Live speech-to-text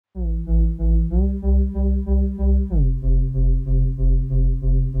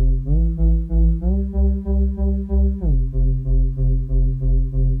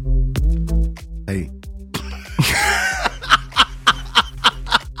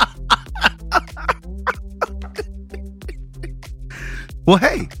Well,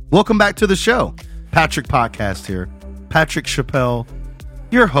 hey, welcome back to the show. Patrick Podcast here. Patrick Chappelle,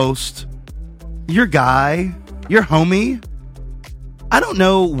 your host, your guy, your homie. I don't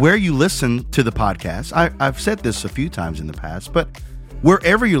know where you listen to the podcast. I've said this a few times in the past, but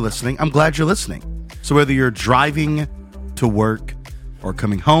wherever you're listening, I'm glad you're listening. So whether you're driving to work or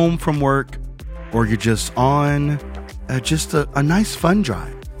coming home from work, or you're just on just a nice fun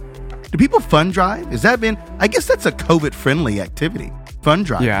drive. Do people fun drive? I guess that's a COVID-friendly activity. Fun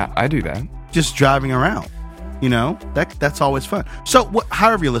drive. Yeah, I do that. Just driving around. You know, that's always fun. So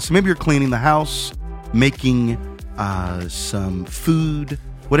however you listen, maybe you're cleaning the house, making some food,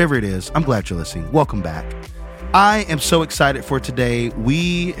 whatever it is. I'm glad you're listening. Welcome back. I am so excited for today.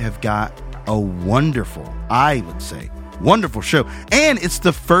 We have got a wonderful show. And it's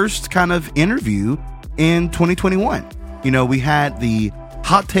the first kind of interview in 2021. You know, we had the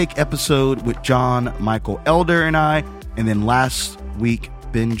Hot Take episode with John Michael Elder and I, and then last week,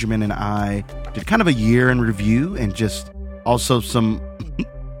 Benjamin and I did kind of a year in review and just also some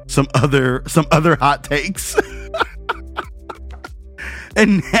other hot takes.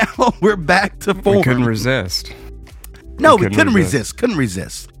 And now we're back to form. We couldn't resist. No, we couldn't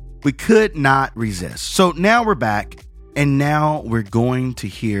resist. We could not resist. So now we're back, and now we're going to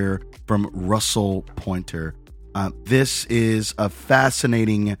hear from Russell Pointer. This is a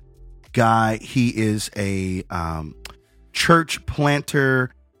fascinating guy. He is a church planter.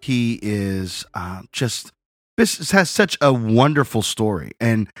 He is this has such a wonderful story,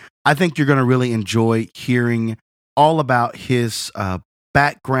 and I think you're going to really enjoy hearing all about his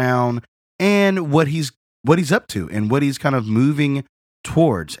background and what he's up to and what he's kind of moving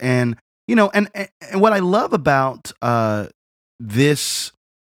towards. And you know, and what I love about this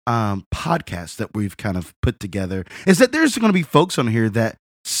podcast that we've kind of put together is that there's going to be folks on here that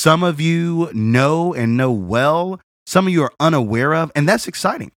some of you know and know well, some of you are unaware of, and that's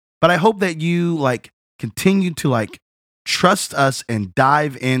exciting. But I hope that you continue to trust us and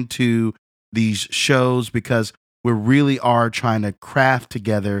dive into these shows, because we really are trying to craft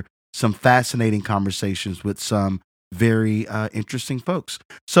together some fascinating conversations with some very interesting folks.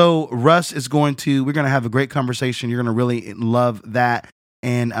 So Russ we're going to have a great conversation. You're going to really love that.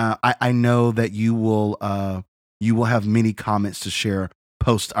 And I know that you will have many comments to share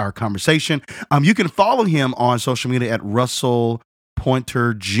post our conversation. You can follow him on social media at Russell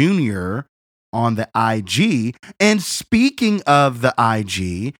Pointer Jr. on the IG. And speaking of the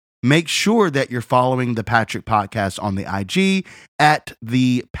IG, make sure that you're following the Patrick Podcast on the IG at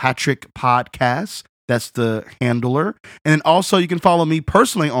the Patrick Podcast. That's the handler. And then also you can follow me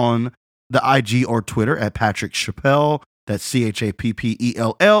personally on the IG or Twitter at Patrick Chappelle. That's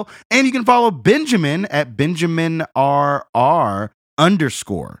CHAPPELL. And you can follow Benjamin at BenjaminRR_.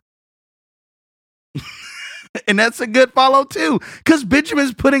 And that's a good follow too, because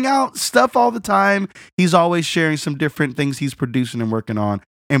Benjamin's putting out stuff all the time. He's always sharing some different things he's producing and working on.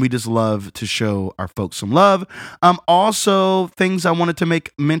 And we just love to show our folks some love. Also, things I wanted to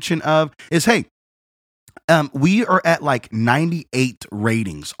make mention of is, hey, we are at 98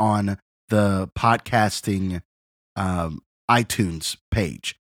 ratings on the podcasting iTunes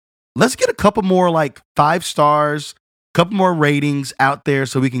page. Let's get a couple more 5 stars, couple more ratings out there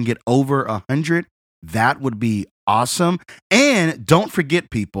so we can get over 100. That would be awesome. And don't forget,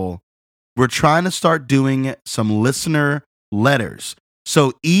 people, we're trying to start doing some listener letters.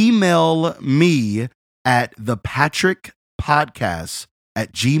 So email me at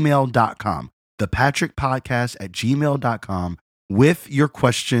thepatrickpodcast@gmail.com. thepatrickpodcast@gmail.com with your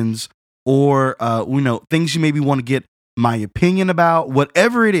questions or things you maybe want to get my opinion about,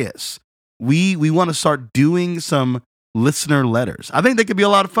 whatever it is. We want to start doing some listener letters. I think they could be a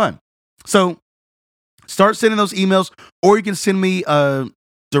lot of fun. So start sending those emails, or you can send me a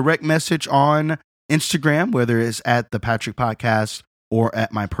direct message on Instagram, whether it's at the Patrick Podcast or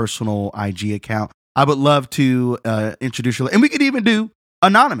at my personal IG account. I would love to introduce you, and we could even do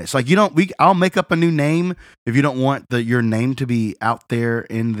anonymous. I'll make up a new name if you don't want your name to be out there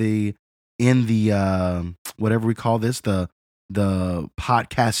in the whatever we call this, the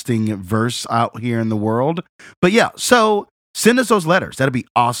podcasting verse out here in the world. But yeah, so send us those letters. That'd be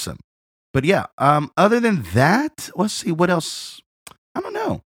awesome. But yeah, other than that, let's see what else. I don't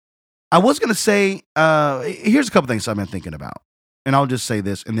know. I was going to say, here's a couple things I've been thinking about, and I'll just say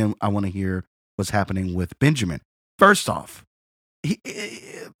this, and then I want to hear what's happening with Benjamin. First off,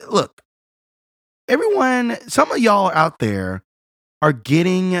 look, everyone, some of y'all out there are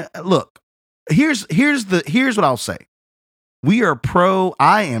getting, look, here's what I'll say. We are pro,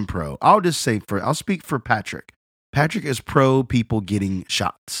 I am pro. I'll speak for Patrick. Patrick is pro people getting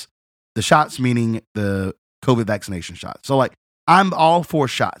shots. The shots meaning the COVID vaccination shots. So I'm all for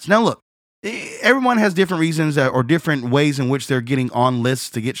shots. Now, look, everyone has different reasons or different ways in which they're getting on lists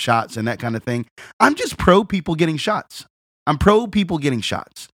to get shots and that kind of thing. I'm just pro people getting shots. I'm pro people getting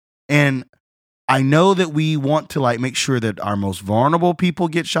shots. And I know that we want to like make sure that our most vulnerable people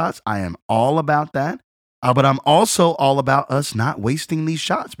get shots. I am all about that. But I'm also all about us not wasting these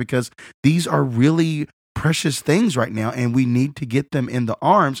shots because these are really precious things right now. And we need to get them in the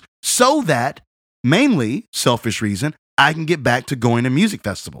arms so that, mainly selfish reason, I can get back to going to music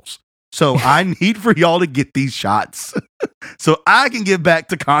festivals. So I need for y'all to get these shots so I can get back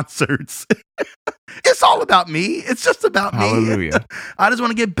to concerts. It's all about me. It's just about Hallelujah. me. I just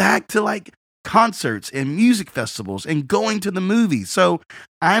want to get back to like concerts and music festivals and going to the movies. So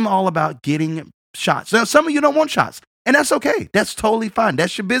I'm all about getting shots. Now, some of you don't want shots, and that's okay. That's totally fine.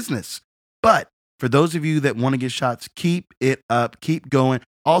 That's your business. But for those of you that want to get shots, keep it up. Keep going.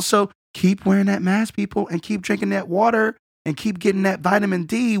 Also, keep wearing that mask, people, and keep drinking that water and keep getting that vitamin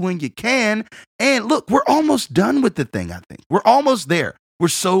D when you can. And look, we're almost done with the thing, I think. We're almost there. We're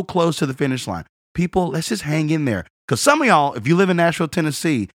so close to the finish line. People, let's just hang in there. Because some of y'all, if you live in Nashville,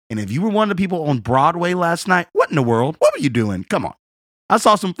 Tennessee, and if you were one of the people on Broadway last night, what in the world? What were you doing? Come on. I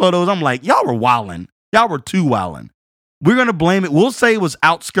saw some photos. I'm like, y'all were wilding. Y'all were too wilding. We're going to blame it. We'll say it was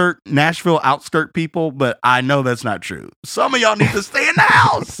Nashville outskirt people, but I know that's not true. Some of y'all need to stay in the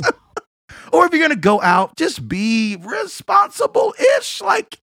house. Or if you're going to go out, just be responsible-ish.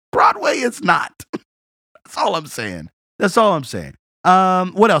 Like Broadway is not. That's all I'm saying. That's all I'm saying.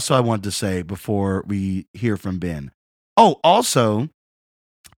 What else do I want to say before we hear from Ben? Oh, also,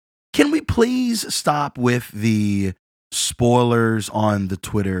 can we please stop with the spoilers on the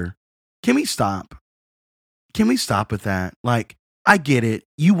Twitter? Can we stop? Can we stop with that? Like, I get it.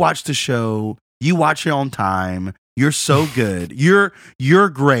 You watch the show. You watch it on time. You're so good. You're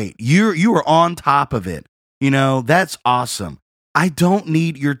great. You are on top of it. You know, that's awesome. I don't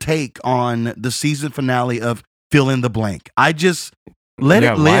need your take on the season finale of fill in the blank. I just let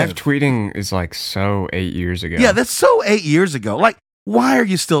it live. Live tweeting is like so 8 years ago. Yeah, that's so 8 years ago. Like, why are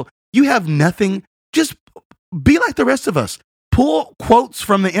you still? You have nothing. Just be like the rest of us. Pull quotes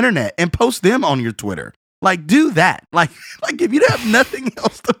from the internet and post them on your Twitter. Like, do that. Like if you have nothing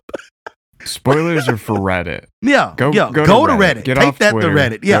else to. Spoilers are for Reddit. Yeah, go to Reddit. Get Take off that Twitter, to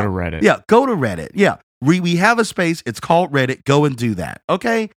Reddit. Yeah, go to Reddit. Yeah, go to Reddit. Yeah, we have a space. It's called Reddit. Go and do that.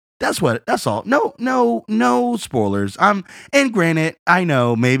 Okay, that's all. No spoilers. And granted, I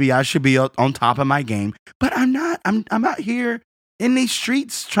know maybe I should be on top of my game, but I'm not. I'm out here in these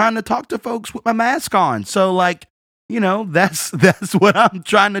streets trying to talk to folks with my mask on. So like, you know, that's what I'm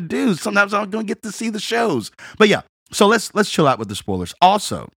trying to do. Sometimes I don't get to see the shows, but yeah. So let's chill out with the spoilers.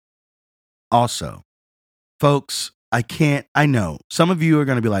 Also, folks, I know some of you are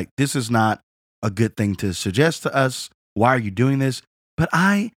going to be like, this is not a good thing to suggest to us. Why are you doing this? But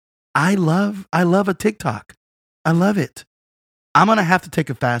I love a TikTok. I love it. I'm going to have to take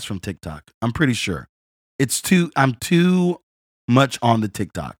a fast from TikTok. I'm pretty sure. I'm too much on the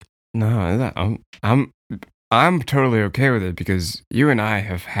TikTok. No, I'm totally okay with it because you and I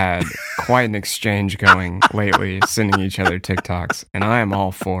have had quite an exchange going lately, sending each other TikToks, and I am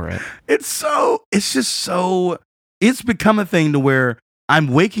all for it. It's become a thing to where I'm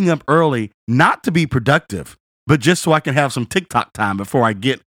waking up early, not to be productive, but just so I can have some TikTok time before I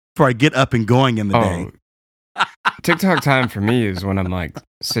get up and going in the day. TikTok time for me is when I'm like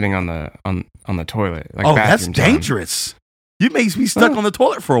sitting on the toilet. Like that's dangerous. You makes me stuck on the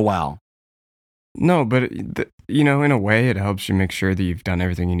toilet for a while. No, but in a way, it helps you make sure that you've done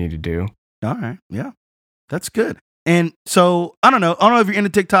everything you need to do. All right, yeah, that's good. And so I don't know if you're into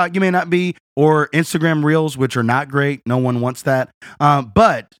TikTok, you may not be, or Instagram Reels, which are not great. No one wants that.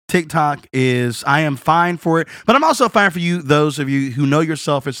 But TikTok I am fine for it. But I'm also fine for those of you who know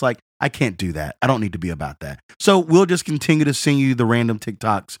yourself. It's like, I can't do that. I don't need to be about that. So we'll just continue to send you the random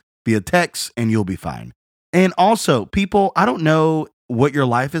TikToks via text, and you'll be fine. And also, people, I don't know what your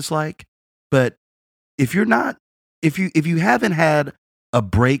life is like, but if you haven't had a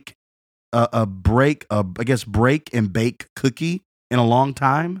break and bake cookie in a long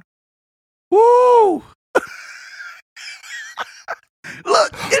time, woo!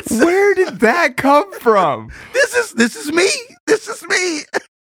 Look, where did that come from? This is me. This is me.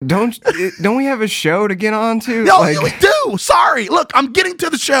 Don't we have a show to get on to? No, we do. Sorry. Look, I'm getting to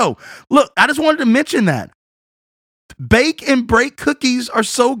the show. Look, I just wanted to mention that bake and break cookies are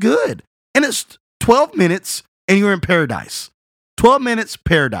so good, and it's 12 minutes and you're in paradise. 12 minutes,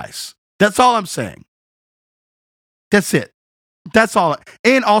 paradise. That's all I'm saying. That's it. That's all.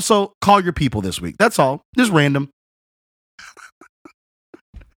 And also, call your people this week. That's all. Just random.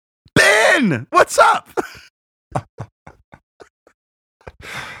 Ben, what's up?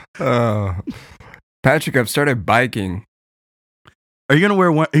 Oh, Patrick, I've started biking. Are you gonna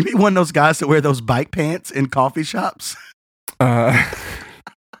wear one? Are you one of those guys that wear those bike pants in coffee shops?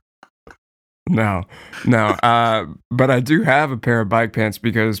 No. But I do have a pair of bike pants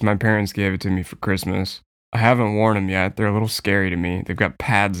because my parents gave it to me for Christmas. I haven't worn them yet. They're a little scary to me. They've got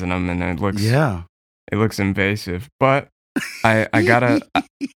pads in them, and it looks invasive. But I got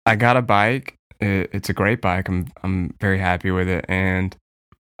a bike. It's a great bike. I'm very happy with it, and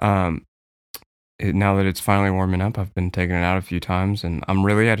now that it's finally warming up, I've been taking it out a few times, and I'm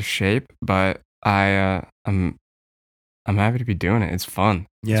really out of shape. But I'm happy to be doing it. It's fun.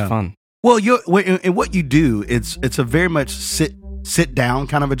 Yeah. It's fun. Well, and what you do, it's a very much sit down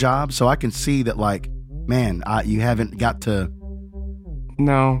kind of a job. So I can see that, like, man, you haven't got to.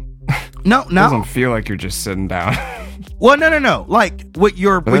 No. It doesn't feel like you're just sitting down. Well, no. Like that's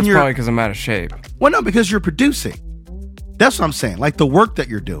probably because I'm out of shape. Well, no, because you're producing. That's what I'm saying. Like the work that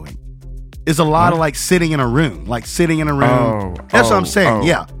you're doing is a lot of like sitting in a room. That's what I'm saying.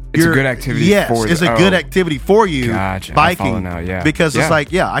 Yeah. It's a good activity. Yes, it's a good activity for you. Gotcha. Biking now, yeah. Because it's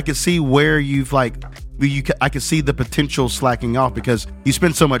like, I can see where you've I can see the potential slacking off because you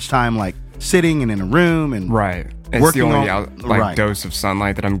spend so much time like sitting and in a room and right. It's the only dose of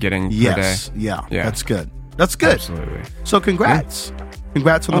sunlight that I'm getting per day. Yeah. That's good. Absolutely. So congrats. Yeah.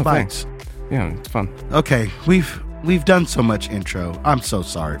 Congrats on the bikes. Thanks. Yeah, it's fun. Okay, we've done so much intro. I'm so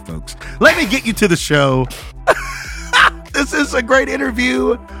sorry, folks. Let me get you to the show. This is a great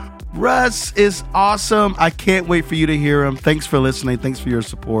interview. Russ is awesome. I can't wait for you to hear him. Thanks for listening. Thanks for your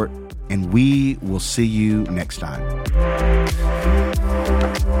support. And we will see you next time.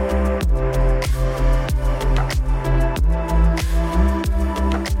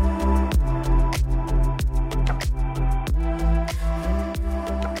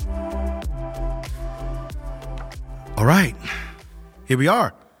 All right. Here we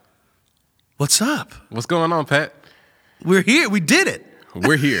are. What's up? What's going on, Pat? We're here. We did it.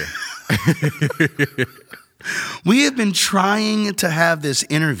 We're here. We have been trying to have this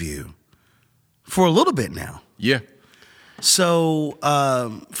interview for a little bit now. Yeah. So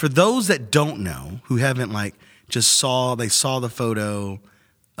for those that don't know, who haven't they saw the photo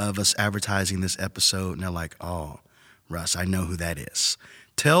of us advertising this episode and they're like, oh, Russ, I know who that is.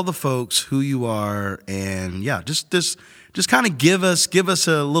 Tell the folks who you are and just kind of give us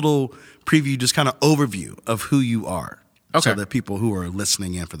a little preview, just kind of overview of who you are. Okay. So that people who are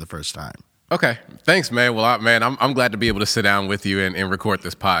listening in for the first time. Okay. Thanks, man. Well, I'm glad to be able to sit down with you and record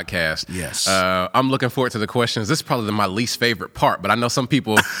this podcast. Yes. I'm looking forward to the questions. This is probably my least favorite part, but I know some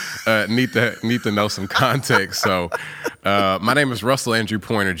people need to know some context. So my name is Russell Andrew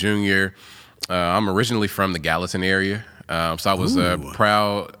Pointer Jr. I'm originally from the Gallatin area. So I was a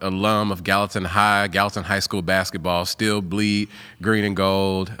proud alum of Gallatin High School basketball, still bleed green and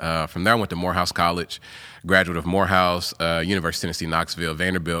gold. From there, I went to Morehouse College, graduate of Morehouse, University of Tennessee, Knoxville,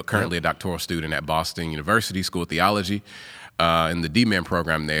 Vanderbilt, currently a doctoral student at Boston University School of Theology, in the D-Min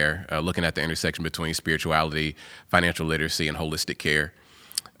program there, looking at the intersection between spirituality, financial literacy, and holistic care.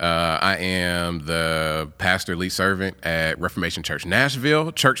 I am the pastor lead servant at Reformation Church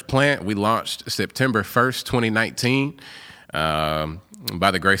Nashville, church plant. We launched September 1st, 2019.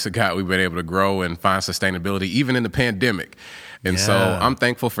 By the grace of God, we've been able to grow and find sustainability even in the pandemic. And so I'm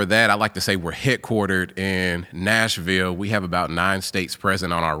thankful for that. I like to say we're headquartered in Nashville. We have about 9 states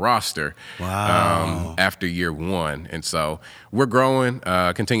present on our roster. Wow. After year 1. And so we're growing,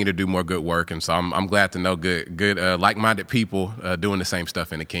 continue to do more good work. And so I'm glad to know good like-minded people doing the same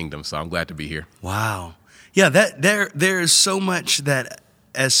stuff in the kingdom. So I'm glad to be here. Wow. Yeah, there is so much that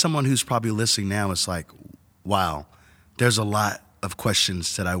as someone who's probably listening now, it's like, wow, there's a lot of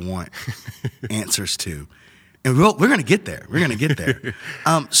questions that I want answers to. And we're going to get there. We're going to get there.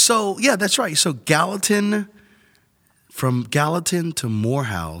 So, yeah, that's right. So from Gallatin to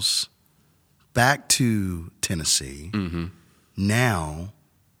Morehouse, back to Tennessee, now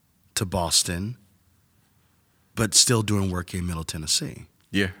to Boston, but still doing work in Middle Tennessee.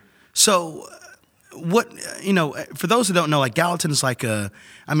 Yeah. So what, for those who don't know, like Gallatin is like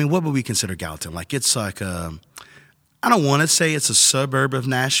what would we consider Gallatin? Like it's like I don't want to say it's a suburb of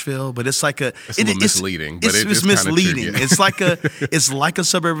Nashville, but it's like it's misleading. It's misleading. It's like a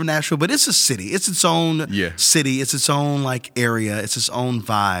suburb of Nashville, but it's a city. It's its own city. It's its own like area. It's its own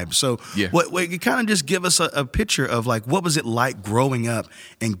vibe. So what you kind of just give us a picture of like what was it like growing up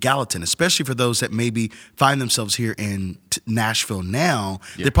in Gallatin, especially for those that maybe find themselves here in Nashville now.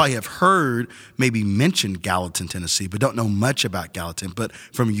 They probably have heard maybe mentioned Gallatin, Tennessee, but don't know much about Gallatin. But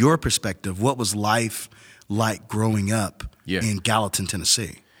from your perspective, what was life like growing up in Gallatin,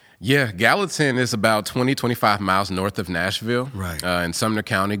 Tennessee? Yeah, Gallatin is about 20, 25 miles north of Nashville. Right. In Sumner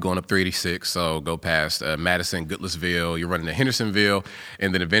County, going up 386. So go past Madison, Goodlettsville, you're running to Hendersonville,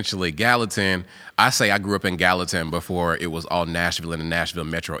 and then eventually Gallatin. I say I grew up in Gallatin before it was all Nashville and the Nashville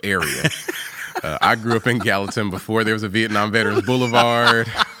metro area. I grew up in Gallatin before there was a Vietnam Veterans Boulevard,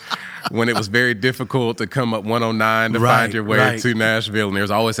 when it was very difficult to come up 109 to find your way to Nashville, and there's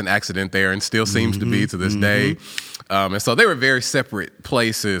always an accident there, and still seems to be to this day. And so they were very separate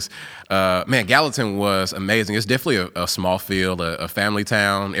places. Man, Gallatin was amazing. It's definitely a small field, a family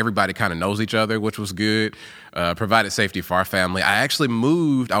town. Everybody kind of knows each other, which was good. Provided safety for our family. I actually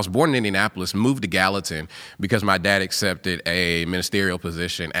moved. I was born in Indianapolis, moved to Gallatin because my dad accepted a ministerial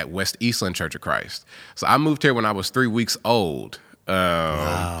position at West Eastland Church of Christ. So I moved here when I was 3 weeks old.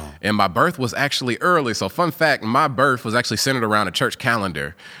 Wow. And my birth was actually early. So fun fact, my birth was actually centered around a church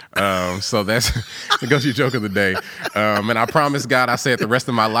calendar. So that's it goes your joke of the day. And I promise God, I said the rest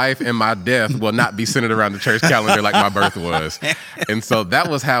of my life and my death will not be centered around the church calendar like my birth was. And so that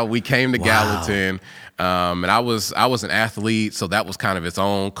was how we came to Gallatin. And I was an athlete, so that was kind of its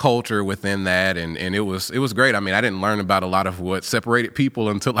own culture within that, and it was great. I mean, I didn't learn about a lot of what separated people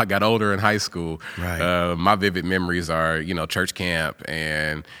until I got older in high school. Right. My vivid memories are, church camp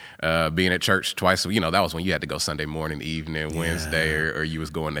and being at church twice. That was when you had to go Sunday morning, evening, Wednesday, or you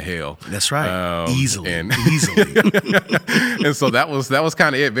was going to hell. That's right. Easily. And so that was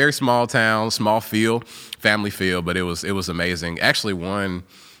kind of it. Very small town, small feel, family feel, but it was amazing. Actually won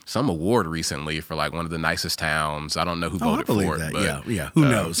some award recently for like one of the nicest towns. I don't know who voted for it. But, yeah. Who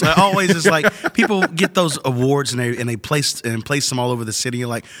knows? Always it's like people get those awards and they place them all over the city. You're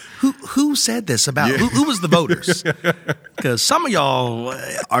like, who said this about? Who was the voters? Because some of y'all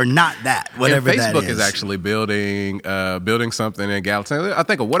are not that. Whatever and that Facebook is. is actually building something in Gallatin. I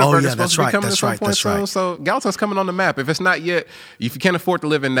think a Whataburger is supposed to be coming at some point soon. So Gallatin's coming on the map. If it's not yet, if you can't afford to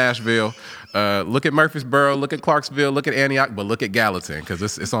live in Nashville, look at Murfreesboro, look at Clarksville, look at Antioch, but look at Gallatin because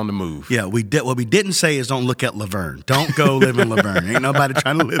it's on the move. Yeah, what we didn't say is don't look at Laverne. Don't go live in Laverne. Ain't nobody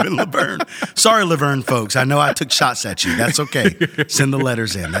trying to live in Laverne. Sorry, Laverne folks. I know I took shots at you. That's okay. Send the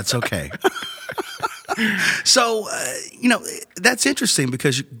letters in. That's okay. So, that's interesting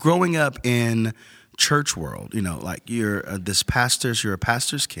because growing up in church world, like you're a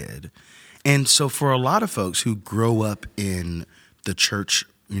pastor's kid. And so for a lot of folks who grow up in the church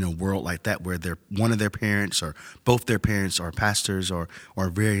world like that, where one of their parents or both their parents are pastors or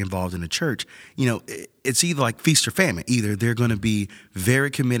very involved in the church, it's either like feast or famine. Either they're going to be very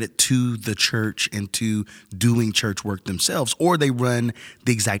committed to the church and to doing church work themselves, or they run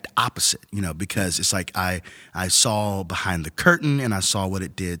the exact opposite, because it's like I saw behind the curtain and I saw what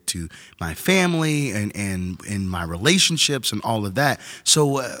it did to my family and my relationships and all of that.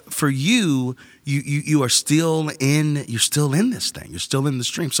 So for you are still in this thing. You're still in the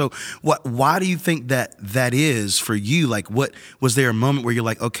stream. So why do you think that is for you? Like, what was there a moment where you're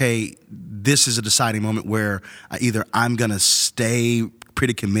like, okay, this is a deciding moment where either I'm going to stay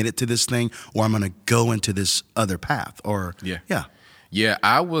pretty committed to this thing or I'm going to go into this other path or Yeah,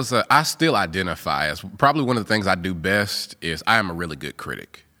 I still identify as probably one of the things I do best is I am a really good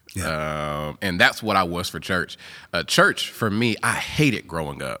critic. Yeah. And that's what I was for church. Church, for me, I hated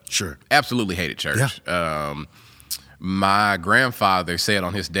growing up. Sure. Absolutely hated church. Yeah. My grandfather said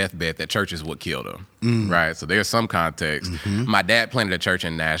on his deathbed that church is what killed him, right? So there's some context. Mm-hmm. My dad planted a church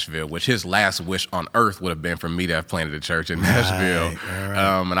in Nashville, which his last wish on earth would have been for me to have planted a church in Nashville.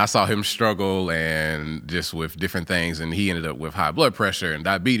 Right. And I saw him struggle and just with different things, and he ended up with high blood pressure and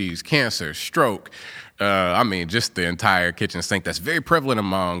diabetes, cancer, stroke. Just the entire kitchen sink that's very prevalent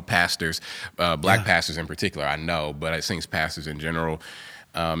among pastors, black pastors in particular, I know, but it seems pastors in general.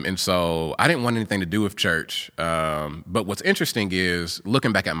 And so I didn't want anything to do with church. But what's interesting is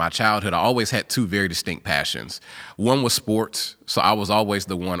looking back at my childhood, I always had two very distinct passions. One was sports. So I was always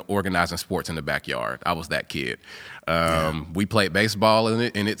the one organizing sports in the backyard. I was that kid. We played baseball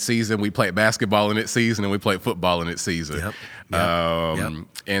in its season. We played basketball in its season, and we played football in its season. Yep.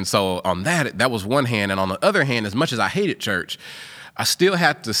 And so on that was one hand. And on the other hand, as much as I hated church, I still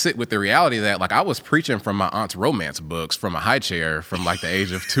had to sit with the reality that, like, I was preaching from my aunt's romance books from a high chair from, like, the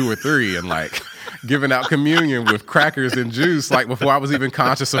age of 2 or 3 and, like, giving out communion with crackers and juice, like, before I was even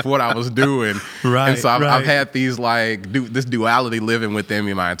conscious of what I was doing. Right, and so I've had these, like, this duality living within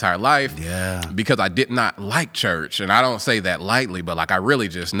me my entire life because I did not like church. And I don't say that lightly, but, like, I really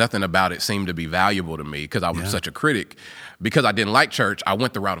just, nothing about it seemed to be valuable to me because I was such a critic. Because I didn't like church, I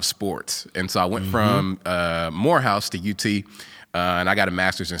went the route of sports. And so I went from Morehouse to UT. and I got a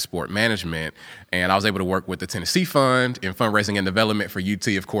master's in sport management. And I was able to work with the Tennessee Fund in fundraising and development for UT,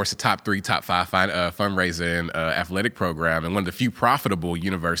 of course, the top 3, top 5 fundraising athletic program, and one of the few profitable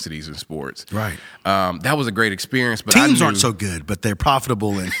universities in sports. Right. That was a great experience. But teams aren't so good, but they're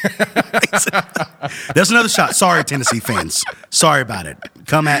profitable. And there's another shot. Sorry, Tennessee fans. Sorry about it.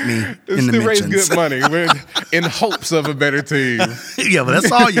 Come at me in the mentions. Raise good money in hopes of a better team. Yeah, but that's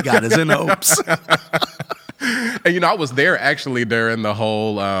all you got is in hopes. And I was there actually during the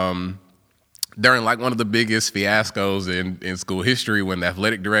whole. During like one of the biggest fiascos in school history, when the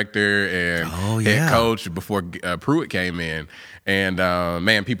athletic director and head coach before Pruitt came in, and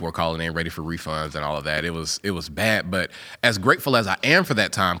man, people were calling in ready for refunds and all of that. It was bad, but as grateful as I am for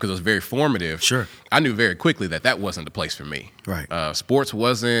that time, because it was very formative. Sure, I knew very quickly that wasn't the place for me. Right, sports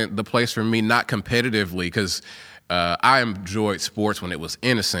wasn't the place for me, not competitively, because. I enjoyed sports when it was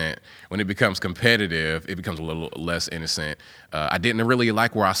innocent. When it becomes competitive, it becomes a little less innocent. I didn't really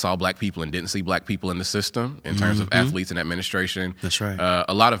like where I saw black people and didn't see black people in the system in terms of athletes and administration. That's right.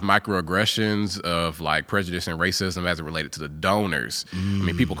 A lot of microaggressions of like prejudice and racism as it related to the donors. I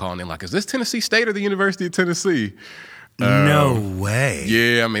mean, people calling in like, is this Tennessee State or the University of Tennessee? No way.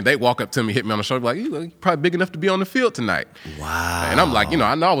 Yeah, I mean, they walk up to me, hit me on the shoulder, like, you're probably big enough to be on the field tonight. Wow. And I'm like,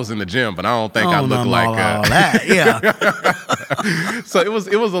 I know I was in the gym, but I don't think I look like all that. Yeah. So it was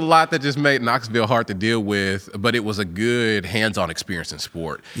a lot that just made Knoxville hard to deal with, but it was a good hands-on experience in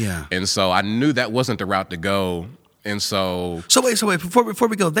sport. Yeah. And so I knew that wasn't the route to go. And so wait, before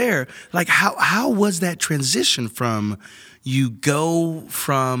we go there, like how was that transition from you go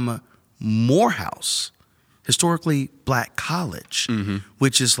from Morehouse, historically black college,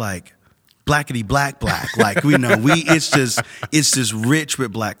 which is like blackety black, like we know it's just rich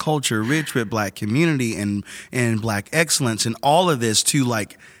with black culture, rich with black community and black excellence and all of this to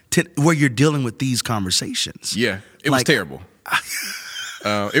like where you're dealing with these conversations. Yeah, it was terrible.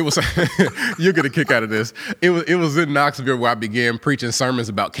 It was you're gonna kick out of this. It was in Knoxville where I began preaching sermons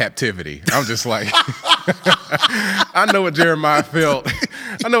about captivity. I'm just like, I know what Jeremiah felt.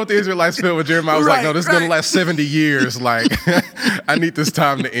 I know what the Israelites felt when Jeremiah was like, no, this is gonna last 70 years. Like, I need this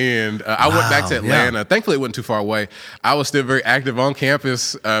time to end. I went back to Atlanta. Yeah. Thankfully, it wasn't too far away. I was still very active on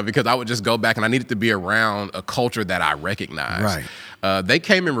campus because I would just go back and I needed to be around a culture that I recognized. Right. They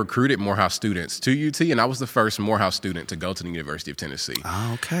came and recruited Morehouse students to UT, and I was the first Morehouse student to go to the University of Tennessee.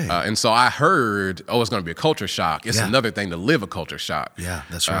 Oh, okay. And so I heard, it's going to be a culture shock. It's another thing to live a culture shock. Yeah,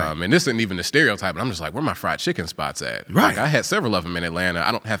 that's right. And this isn't even a stereotype, but I'm just like, where my fried chicken spots at? Right. Like, I had several of them in Atlanta.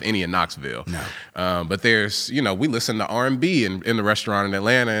 I don't have any in Knoxville. No. But there's, we listen to R&B in the restaurant in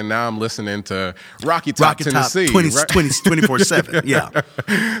Atlanta, and now I'm listening to Rocky Top Tennessee. 24/7,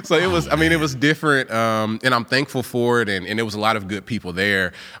 yeah. So it was, it was different, and I'm thankful for it, and there was a lot of good people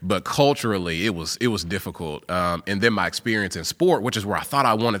there, but culturally it was difficult. And then my experience in sport, which is where I thought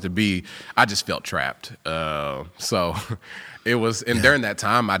I wanted to be, I just felt trapped. So it was, and during that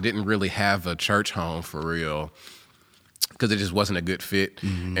time, I didn't really have a church home for real, because it just wasn't a good fit.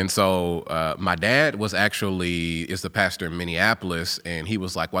 And so my dad is the pastor in Minneapolis, and he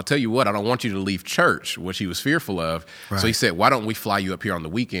was like, well, I'll tell you what, I don't want you to leave church, which he was fearful of. Right. So he said, why don't we fly you up here on the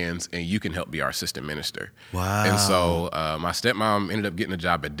weekends, and you can help be our assistant minister. Wow. And so my stepmom ended up getting a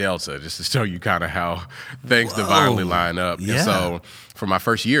job at Delta, just to show you kind of how things divinely line up. Yeah. And so for my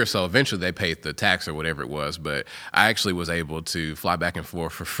first year or so, eventually they paid the tax or whatever it was, but I actually was able to fly back and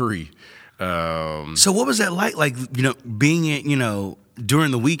forth for free. So what was that like? Like, being in,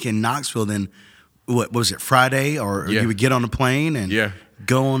 during the week in Knoxville, then what was it, Friday? Or you would get on a plane and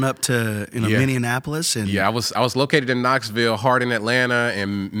going up to Minneapolis? And I was located in Knoxville, heart in Atlanta,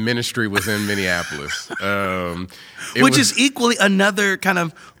 and ministry was in Minneapolis. Which is equally another kind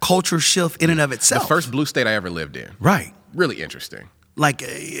of culture shift in and of itself. The first blue state I ever lived in. Right. Really interesting. Like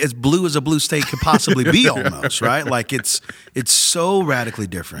as blue as a blue state could possibly be, almost, right? Like it's so radically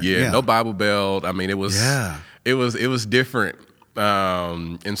different. Yeah, no Bible Belt. It was different.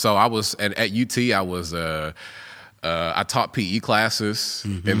 And so I was at UT. I taught PE classes,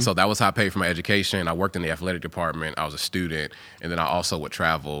 and so that was how I paid for my education. I worked in the athletic department. I was a student, and then I also would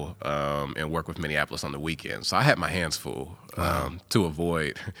travel and work with Minneapolis on the weekends. So I had my hands full to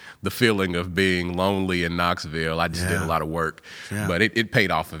avoid the feeling of being lonely in Knoxville. I just did a lot of work, but it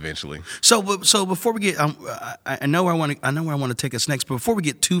paid off eventually. So before we get, I know where I want to take us next. But before we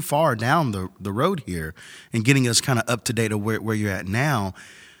get too far down the road here and getting us kind of up to date of where you're at now.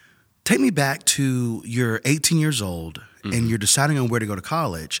 Take me back to you're 18 years old and you're deciding on where to go to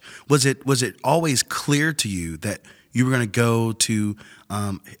college. Was it always clear to you that you were going to go to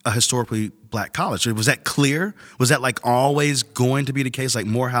a historically black college. Was that clear? Was that like always going to be the case? Like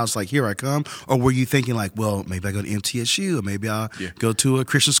Morehouse, like here I come? Or were you thinking like, well, maybe I go to MTSU, or maybe I'll go to a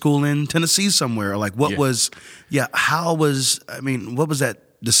Christian school in Tennessee somewhere? Or like what was that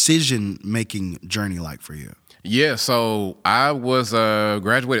decision-making journey like for you? Yeah, so I was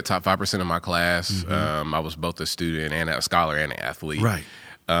graduated top 5% of my class. I was both a student and a scholar and an athlete. Right.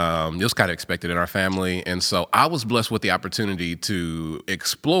 It was kind of expected in our family. And so I was blessed with the opportunity to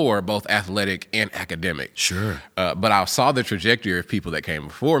explore both athletic and academic. Sure. But I saw the trajectory of people that came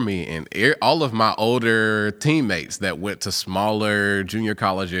before me, and all of my older teammates that went to smaller junior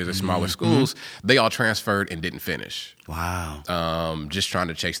colleges or smaller schools, they all transferred and didn't finish. Wow. Just trying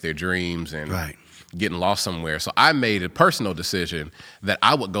to chase their dreams and getting lost somewhere. So I made a personal decision that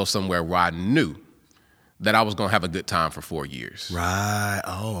I would go somewhere where I knew that I was going to have a good time for 4 years. Right.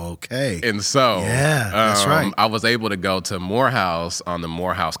 Oh, okay. And so that's right. I was able to go to Morehouse on the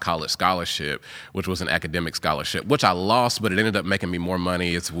Morehouse College Scholarship, which was an academic scholarship, which I lost, but it ended up making me more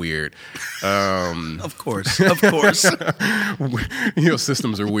money. It's weird. Of course.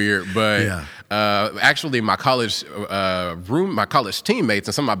 Systems are weird. But actually, my college my college teammates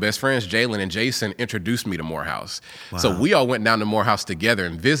and some of my best friends, Jalen and Jason, introduced me to Morehouse. Wow. So we all went down to Morehouse together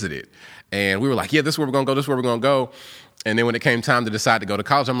and visited. And we were like, yeah, this is where we're going to go, this is where we're going to go. And then when it came time to decide to go to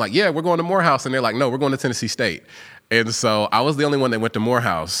college, I'm like, yeah, we're going to Morehouse. And they're like, no, we're going to Tennessee State. And so I was the only one that went to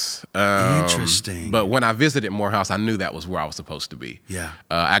Morehouse. Interesting. But when I visited Morehouse, I knew that was where I was supposed to be. Yeah.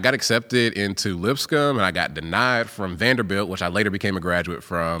 I got accepted into Lipscomb, and I got denied from Vanderbilt, which I later became a graduate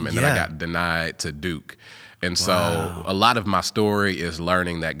from. And then I got denied to Duke. And so a lot of my story is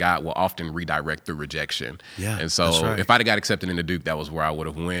learning that God will often redirect through rejection. Yeah, and so if I'd have got accepted into Duke, that was where I would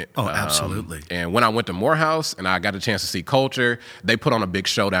have went. Oh, absolutely. And when I went to Morehouse and I got a chance to see culture, they put on a big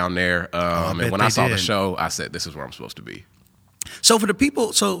show down there. And when I saw the show, I said, this is where I'm supposed to be. So for the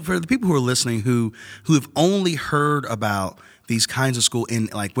people who are listening who have only heard about these kinds of school in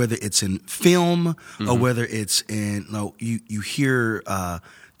like whether it's in film or whether it's in you hear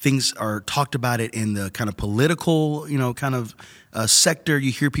things are talked about it in the kind of political, sector.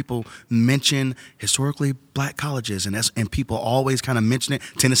 You hear people mention historically black colleges, and people always kind of mention it.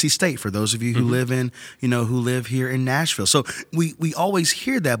 Tennessee State, for those of you who live in, who live here in Nashville. So we always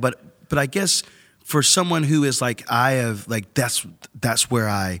hear that, but I guess for someone who is like I have, like that's where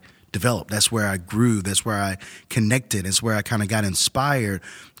I developed. That's where I grew. That's where I connected. It's where I kind of got inspired.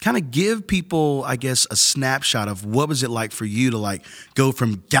 Kind of give people, I guess, a snapshot of what was it like for you to like go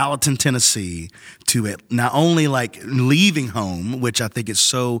from Gallatin, Tennessee to it, not only like leaving home, which I think is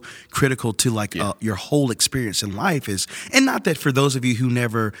so critical to like your whole experience in life is, and not that for those of you who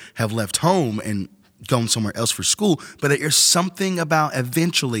never have left home and gone somewhere else for school, but there's something about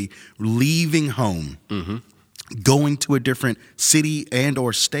eventually leaving home, going to a different city and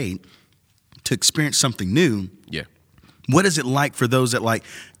or state to experience something new. Yeah. What is it like for those that like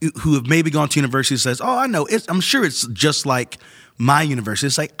who have maybe gone to university and says, "Oh, I know. I'm sure it's just like my university."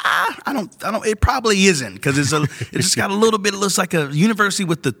 It's like, I don't. It probably isn't because it just got a little bit. It looks like a university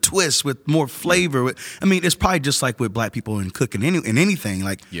with the twist, with more flavor. I mean, it's probably just like with black people in cooking in anything.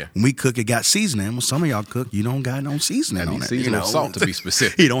 Like when we cook, it got seasoning. Well, some of y'all cook, you don't got no seasoning on it. Seasoning salt to be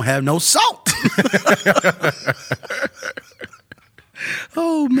specific. You don't have no salt.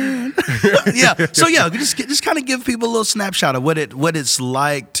 Oh man, yeah. So just kind of give people a little snapshot of what it's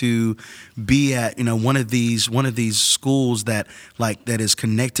like to be at one of these schools that is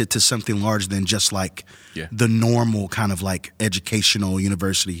connected to something larger than just like the normal kind of like educational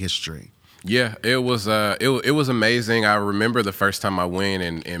university history. Yeah, it was amazing. I remember the first time I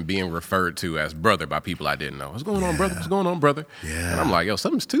went and being referred to as brother by people I didn't know. What's going on, brother? What's going on, brother? Yeah. And I'm like, yo,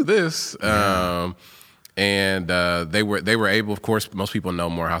 something's to this. Yeah. And they were able, of course, most people know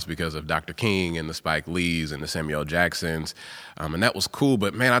Morehouse because of Dr. King and the Spike Lees and the Samuel Jacksons, and that was cool.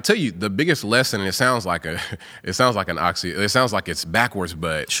 But man, I tell you, the biggest lesson, and it sounds like it's backwards,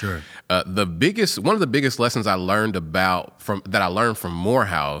 but sure. One of the biggest lessons I learned from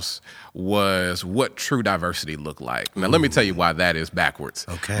Morehouse was what true diversity looked like. Now, let me tell you why that is backwards.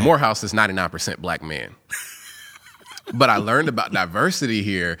 Okay. Morehouse is 99% black men. But I learned about diversity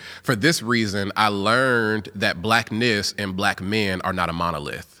here for this reason. I learned that blackness and black men are not a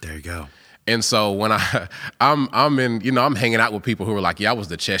monolith. There you go. And so when I'm hanging out with people who are like, yeah, I was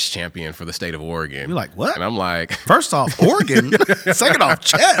the chess champion for the state of Oregon. You're like, what? And I'm like, first off, Oregon. Second off,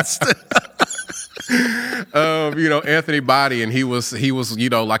 chess. Anthony Body, and he was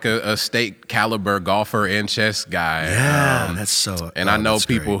like a state caliber golfer and chess guy. Yeah, that's so. And I know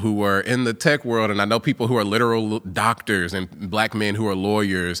people who were in the tech world, and I know people who are literal doctors, and black men who are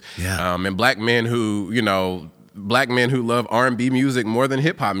lawyers, and black men who black men who love R&B music more than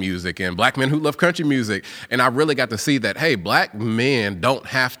hip hop music, and black men who love country music. And I really got to see that, hey, black men don't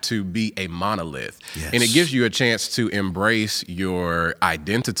have to be a monolith. Yes. And it gives you a chance to embrace your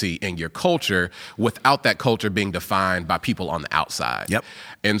identity and your culture without that culture being defined by people on the outside. Yep.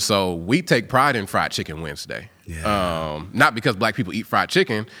 And so we take pride in Fried Chicken Wednesday. Yeah. Not because black people eat fried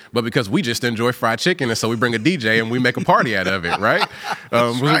chicken, but because we just enjoy fried chicken, and so we bring a DJ and we make a party out of it, right?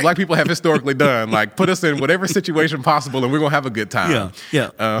 Right. Black people have historically done, like, put us in whatever situation possible, and we're gonna have a good time.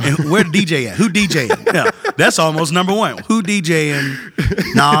 Yeah. And where the DJ at? Who DJing? Yeah, that's almost number one. Who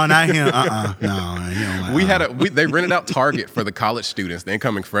DJing? No, not him. No. We had they rented out Target for the college students, the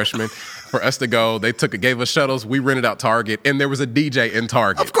incoming freshmen, for us to go. They gave us shuttles. We rented out Target, and there was a DJ in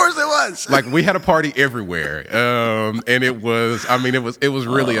Target. Of course it was. Like, we had a party everywhere, and it was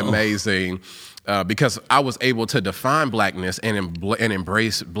really amazing. Because I was able to define blackness and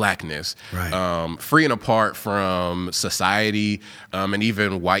embrace blackness, right. Free and apart from society and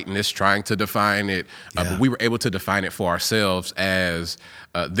even whiteness trying to define it. But we were able to define it for ourselves as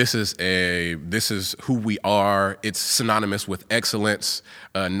this is who we are. It's synonymous with excellence,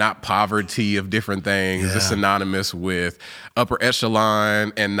 not poverty of different things. Yeah. It's synonymous with upper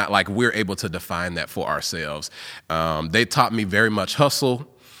echelon, and not like we're able to define that for ourselves. They taught me very much hustle.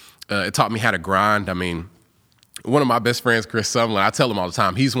 It taught me how to grind. I mean, one of my best friends, Chris Sumlin, I tell him all the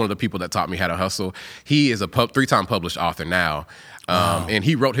time, he's one of the people that taught me how to hustle. He is a 3-time published author now, and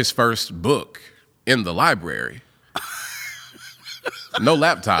he wrote his first book in the library. No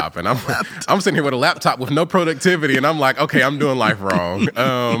laptop, and I'm sitting here with a laptop with no productivity, and I'm like, okay, I'm doing life wrong.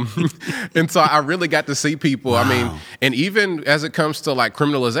 And so I really got to see people. Wow. I mean, and even as it comes to like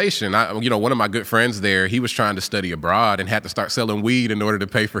criminalization, one of my good friends there, he was trying to study abroad and had to start selling weed in order to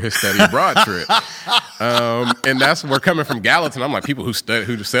pay for his study abroad trip. And that's where, coming from Gallatin, I'm like, people who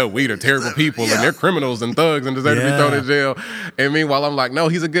sell weed are terrible people, and they're criminals and thugs and deserve to be thrown in jail. And meanwhile, I'm like, no,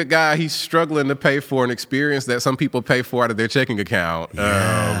 he's a good guy. He's struggling to pay for an experience that some people pay for out of their checking account.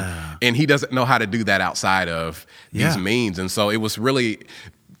 And he doesn't know how to do that outside of these means. And so it was very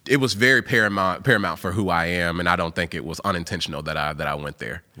paramount for who I am. And I don't think it was unintentional that I went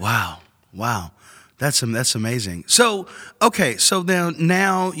there. Wow. That's amazing. So, okay, so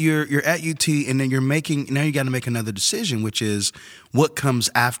now you're at UT, and then now you got to make another decision, which is what comes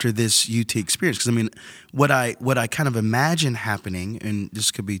after this UT experience. Because I mean, what I kind of imagine happening, and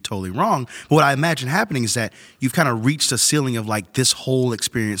this could be totally wrong, but what I imagine happening is that you've kind of reached a ceiling of like this whole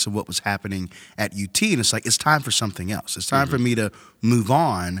experience of what was happening at UT, and it's like it's time for something else. It's time for me to move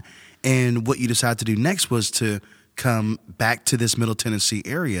on. And what you decided to do next was to come back to this Middle Tennessee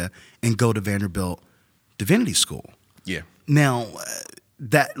area and go to Vanderbilt Divinity School. Yeah. Now,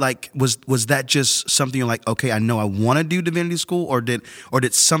 that was that just something you're like, okay, I know I want to do Divinity School, or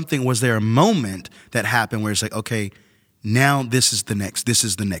was there a moment that happened where it's like, okay, now this is the next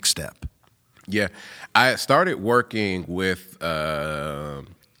step? Yeah, I started working with my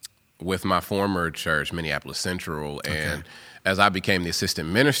former church, Minneapolis Central, and as I became the assistant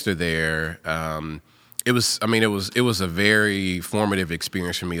minister there, it was a very formative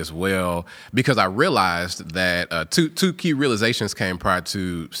experience for me as well, because I realized that two key realizations came prior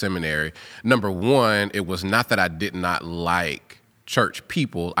to seminary. Number one, it was not that I did not like church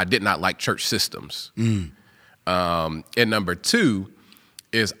people. I did not like church systems. And number two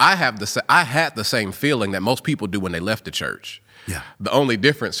is I had the same feeling that most people do when they left the church. Yeah. The only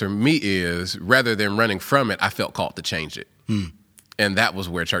difference for me is, rather than running from it, I felt called to change it. And that was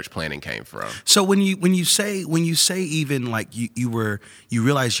where church planning came from. So when you say even like you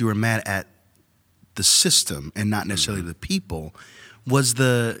realized you were mad at the system and not necessarily the people, was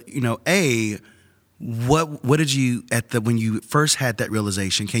what did you when you first had that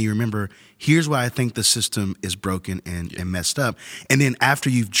realization? Can you remember? Here's why I think the system is broken and messed up. And then after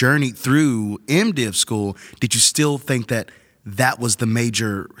you've journeyed through MDiv school, did you still think that was the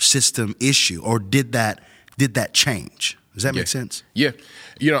major system issue, or did that change? Does that make sense? Yeah.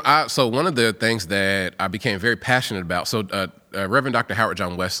 So one of the things that I became very passionate about, Reverend Dr. Howard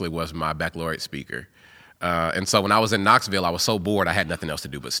John Wesley was my baccalaureate speaker. And so when I was in Knoxville, I was so bored, I had nothing else to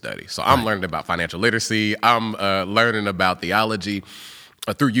do but study. So I'm learning about financial literacy. I'm learning about theology.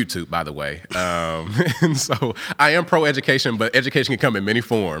 Through YouTube, by the way. And so I am pro-education, but education can come in many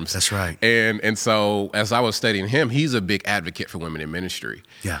forms. That's right. And so as I was studying him, he's a big advocate for women in ministry.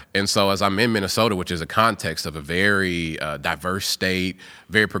 Yeah. And so as I'm in Minnesota, which is a context of a very diverse state,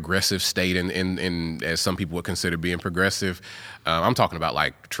 very progressive state, in as some people would consider being progressive, I'm talking about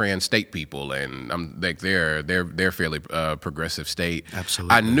like trans state people, and they're fairly progressive state.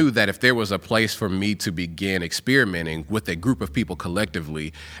 Absolutely. I knew that if there was a place for me to begin experimenting with a group of people collectively,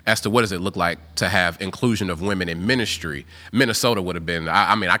 collectively as to what does it look like to have inclusion of women in ministry. Minnesota would have been,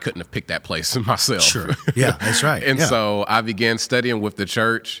 I couldn't have picked that place myself. Sure. Yeah, that's right. And so I began studying with the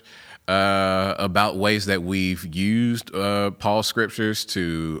church about ways that we've used Paul's scriptures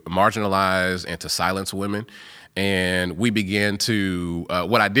to marginalize and to silence women. And we began to,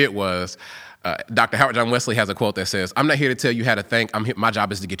 what I did was, Dr. Howard John Wesley has a quote that says, "I'm not here to tell you how to think. My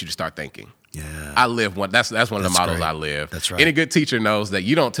job is to get you to start thinking." Yeah, I live one. That's one of the models great. I live. That's right. Any good teacher knows that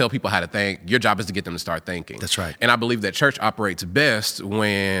you don't tell people how to think. Your job is to get them to start thinking. That's right. And I believe that church operates best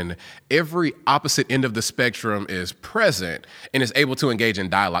when every opposite end of the spectrum is present and is able to engage in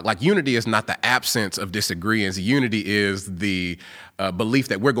dialogue. Like unity is not the absence of disagreements. Unity is the belief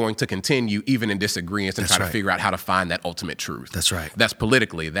that we're going to continue even in disagreements and try to figure out how to find that ultimate truth. That's right. That's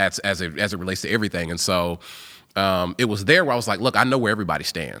politically. That's as it relates to everything. And so. It was there where I was like, look, I know where everybody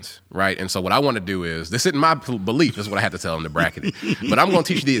stands, right? And so what I want to do is, this isn't my belief, this is what I had to tell them to bracket it, but I'm going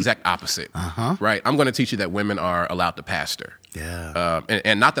to teach you the exact opposite, right? I'm going to teach you that women are allowed to pastor. Yeah.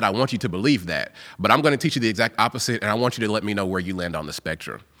 And not that I want you to believe that, but I'm going to teach you the exact opposite, and I want you to let me know where you land on the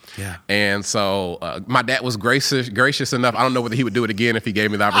spectrum. Yeah. And so my dad was gracious enough. I don't know whether he would do it again if he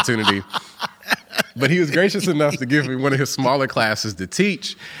gave me the opportunity, but he was gracious enough to give me one of his smaller classes to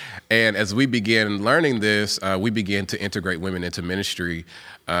teach. And as we began learning this, we began to integrate women into ministry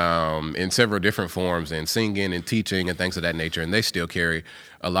in several different forms, and singing and teaching and things of that nature. And they still carry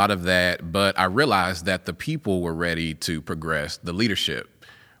a lot of that. But I realized that the people were ready to progress. The leadership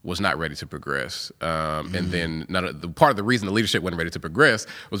was not ready to progress. And then part of the reason the leadership wasn't ready to progress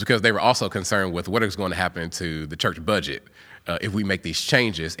was because they were also concerned with what is going to happen to the church budget if we make these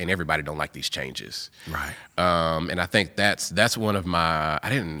changes and everybody don't like these changes. Right. And I think that's one of my,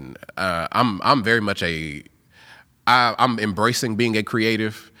 I'm very much I'm embracing being a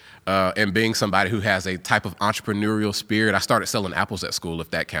creative and being somebody who has a type of entrepreneurial spirit. I started selling apples at school,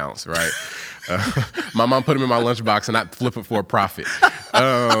 if that counts, right? My mom put them in my lunchbox and I flip it for a profit.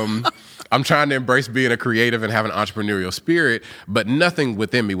 I'm trying to embrace being a creative and have an entrepreneurial spirit, but nothing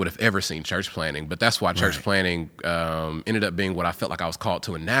within me would have ever seen church planting. But that's why church planting ended up being what I felt like I was called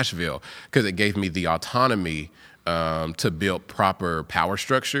to in Nashville, because it gave me the autonomy to build proper power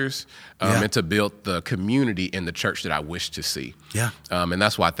structures and to build the community in the church that I wish to see. Yeah. And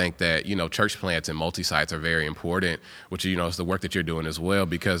that's why I think that, church plants and multi-sites are very important, which, is the work that you're doing as well,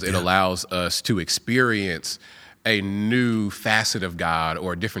 because it allows us to experience a new facet of God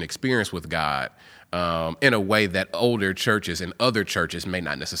or a different experience with God in a way that older churches and other churches may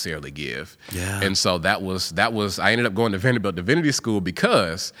not necessarily give. Yeah. And so that was I ended up going to Vanderbilt Divinity School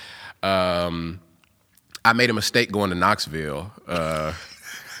because I made a mistake going to Knoxville.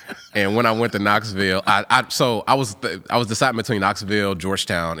 And when I went to Knoxville, I was deciding between Knoxville,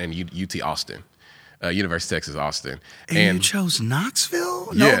 Georgetown, and UT Austin. University of Texas, Austin. And you chose Knoxville?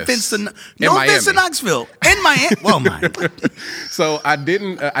 Yes. No offense to Knoxville. And Miami. Well, Miami. So I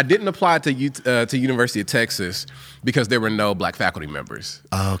didn't apply to University of Texas because there were no black faculty members.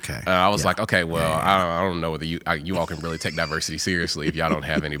 Okay. I was like, okay, well, I don't know whether you all can really take diversity seriously if y'all don't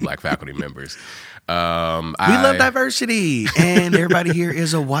have any black faculty members. We love diversity, and everybody here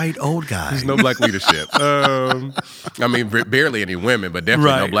is a white old guy. There's no black leadership. Barely any women, but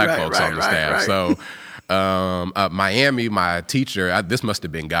definitely no black folks on the staff. So Miami, my teacher, this must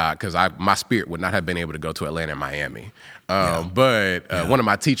have been God, because my spirit would not have been able to go to Atlanta and Miami. But one of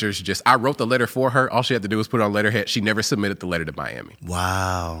my teachers I wrote the letter for her. All she had to do was put it on letterhead. She never submitted the letter to Miami.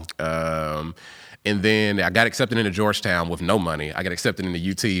 Wow. And then I got accepted into Georgetown with no money. I got accepted into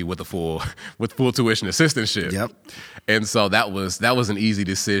UT with full tuition assistantship. Yep. And so that was an easy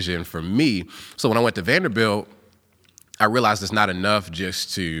decision for me. So when I went to Vanderbilt, I realized it's not enough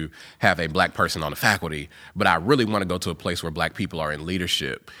just to have a black person on the faculty, but I really want to go to a place where black people are in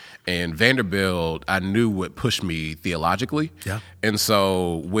leadership. And Vanderbilt, I knew would push me theologically. Yeah. And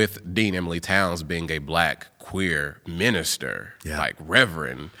so with Dean Emily Towns being a black queer minister, like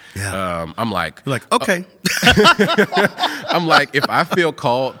reverend, I'm like... You're like, okay. I'm like, if I feel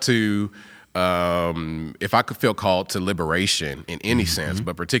called to... if I could feel called to liberation in any sense,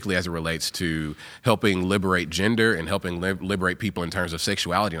 but particularly as it relates to helping liberate gender and helping liberate people in terms of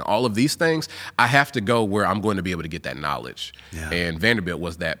sexuality and all of these things, I have to go where I'm going to be able to get that knowledge. Yeah. And Vanderbilt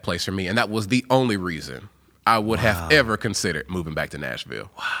was that place for me. And that was the only reason I would have ever considered moving back to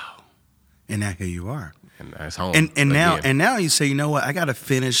Nashville. Wow. And now here you are. And that's home. And now you say, you know what, I got to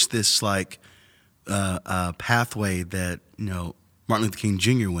finish this pathway that, Martin Luther King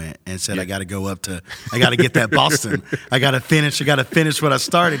Jr. went and said, I got to get that Boston. I got to finish what I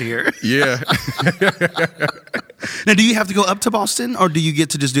started here. Yeah. Now, do you have to go up to Boston, or do you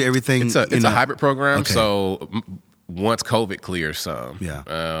get to just do everything? It's a hybrid program. Okay. So once COVID clears some,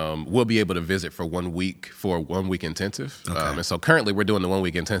 we'll be able to visit for 1 week for a 1 week intensive. Okay. And so currently we're doing the 1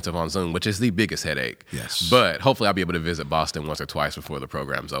 week intensive on Zoom, which is the biggest headache. Yes. But hopefully I'll be able to visit Boston once or twice before the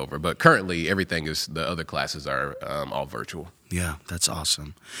program's over. But currently the other classes are all virtual. Yeah, that's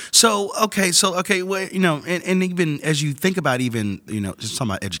awesome. So, well, you know, and even as you think about even, you know, just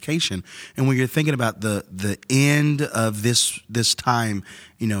talking about education, and when you're thinking about the end of this time,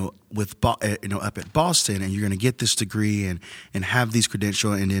 you know, with up at Boston, and you're going to get this degree and have these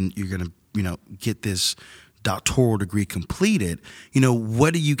credentials, and then you're going to, you know, get this doctoral degree completed, you know,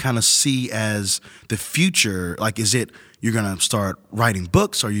 what do you kind of see as the future? Like, is it you're going to start writing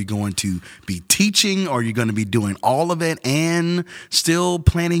books? Are you going to be teaching? Are you going to be doing all of it and still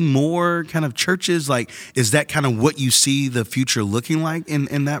planning more kind of churches? Like, is that kind of what you see the future looking like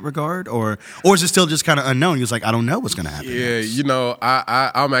in that regard? Or is it still just kind of unknown? You're just like, I don't know what's going to happen. Yeah, next. you know,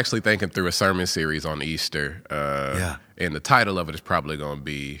 I'm actually thinking through a sermon series on Easter. And the title of it is probably going to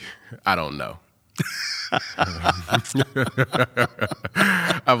be, I don't know.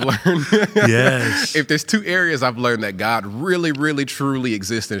 I've learned yes. If there's two areas I've learned that God really, really, truly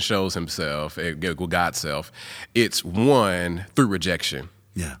exists and shows himself, God's self, it's one, through rejection.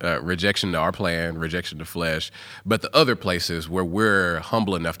 Yeah. Rejection to our plan, rejection to flesh. But the other places where we're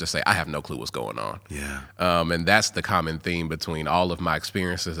humble enough to say, I have no clue what's going on. Yeah. And that's the common theme between all of my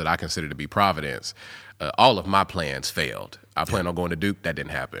experiences that I consider to be providence. All of my plans failed. I planned on going to Duke, that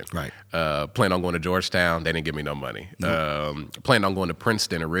didn't happen. Right. Planned on going to Georgetown, they didn't give me no money. Nope. Planned on going to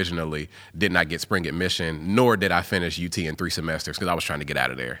Princeton originally, did not get spring admission, nor did I finish UT in 3 semesters because I was trying to get out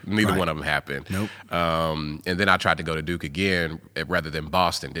of there. Neither one of them happened. Nope. And then I tried to go to Duke again rather than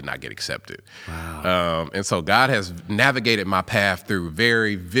Boston, did not get accepted. Wow. And so God has navigated my path through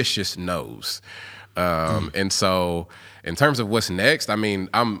very vicious no's. And so in terms of what's next, I mean,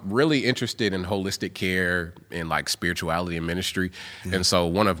 I'm really interested in holistic care and like spirituality and ministry. Yeah. And so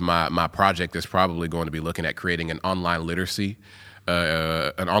one of my project is probably going to be looking at creating an online literacy,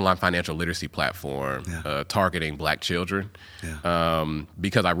 an online financial literacy platform targeting Black children. Yeah.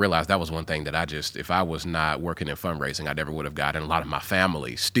 Because I realized that was one thing that if I was not working in fundraising, I never would have gotten. A lot of my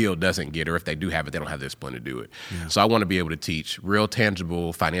family still doesn't get, or if they do have it, they don't have the discipline to do it. Yeah. So I want to be able to teach real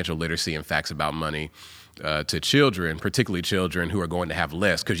tangible financial literacy and facts about money to children, particularly children who are going to have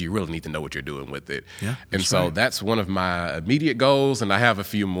less, because you really need to know what you're doing with it. Yeah, and so that's one of my immediate goals, and I have a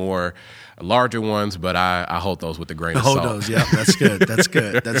few more larger ones, but I hold those with a grain of salt. Hold those, yeah, that's good. That's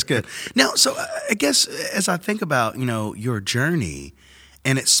good. That's good. Now, so I guess as I think about, you know, your journey,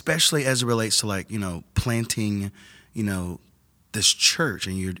 and especially as it relates to like, you know, planting, you know, this church,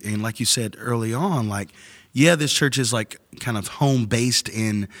 and like you said early on, like, yeah, this church is like kind of home based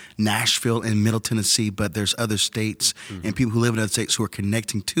in Nashville and Middle Tennessee, but there's other states and people who live in other states who are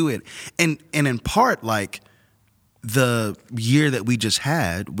connecting to it. And in part, like the year that we just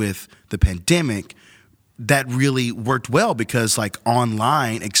had with the pandemic, that really worked well because like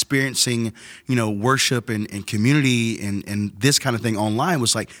online experiencing, you know, worship and community and this kind of thing online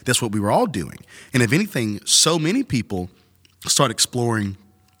was like, that's what we were all doing. And if anything, so many people start exploring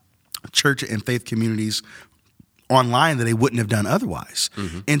church and faith communities online that they wouldn't have done otherwise.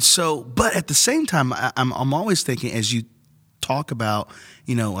 Mm-hmm. And so, but at the same time, I'm always thinking as you talk about,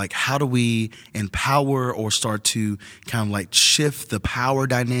 you know, like how do we empower or start to kind of like shift the power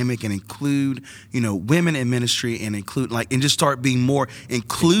dynamic and include, you know, women in ministry and include like, and just start being more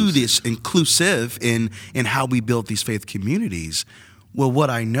inclusive in how we build these faith communities. Well,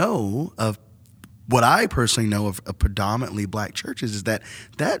 what I personally know of predominantly Black churches is that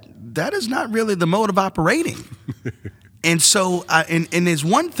is not really the mode of operating. And so, and there's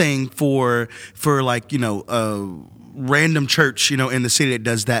one thing for like, you know, a random church, you know, in the city that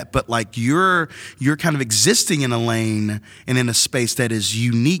does that, but like you're kind of existing in a lane and in a space that is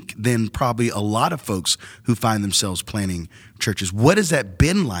unique than probably a lot of folks who find themselves planning churches. What has that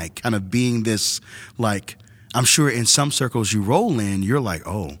been like, kind of being this, like, I'm sure in some circles you roll in, you're like,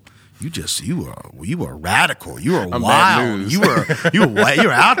 oh, you are radical. You are wild.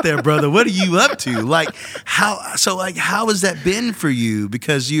 You're out there, brother. What are you up to? Like how has that been for you?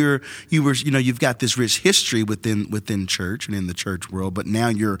 Because you've got this rich history within church and in the church world, but now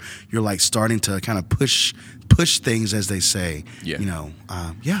you're like starting to kind of push things, as they say. Yeah. You know.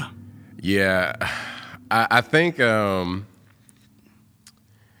 Yeah. I think.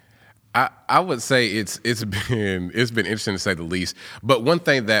 I would say it's been interesting to say the least. But one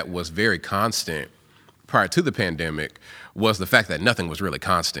thing that was very constant prior to the pandemic was the fact that nothing was really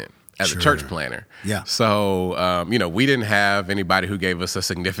constant as a church planner. Yeah. So, you know, we didn't have anybody who gave us a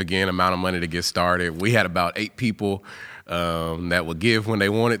significant amount of money to get started. We had about 8 people that would give when they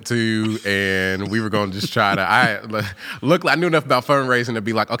wanted to, and we were going to just try to. I knew enough about fundraising to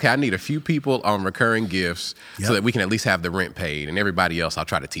be like, okay, I need a few people on recurring gifts so that we can at least have the rent paid, and everybody else, I'll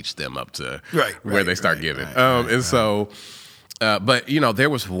try to teach them up to where they start giving. So. But, there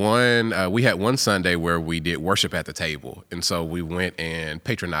was we had one Sunday where we did worship at the table. And so we went and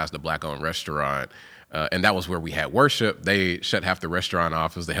patronized a Black-owned restaurant. And that was where we had worship. They shut half the restaurant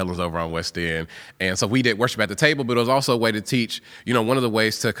off. It was the Helen's over on West End. And so we did worship at the table, but it was also a way to teach, one of the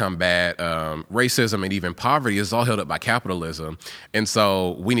ways to combat racism and even poverty is all held up by capitalism. And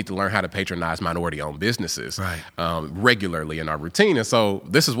so we need to learn how to patronize minority-owned businesses regularly in our routine. And so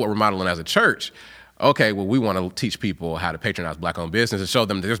this is what we're modeling as a church. Okay, well, we want to teach people how to patronize Black-owned business and show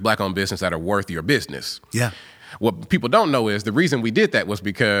them that there's Black-owned business that are worth your business. Yeah. What people don't know is the reason we did that was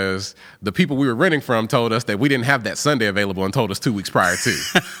because the people we were renting from told us that we didn't have that Sunday available and told us 2 weeks prior to.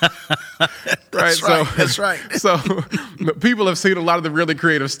 That's right. So people have seen a lot of the really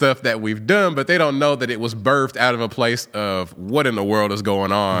creative stuff that we've done, but they don't know that it was birthed out of a place of what in the world is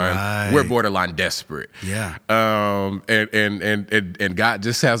going on. Right. We're borderline desperate. Yeah. And God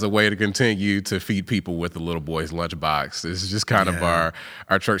just has a way to continue to feed people with the little boy's lunchbox. This is just kind of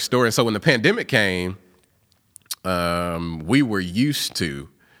our church story. And so when the pandemic came, we were used to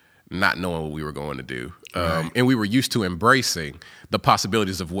not knowing what we were going to do. And we were used to embracing the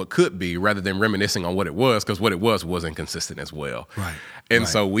possibilities of what could be rather than reminiscing on what it was, because what it was wasn't consistent as well. Right. And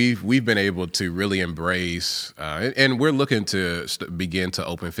so we've been able to really embrace, and we're looking to begin to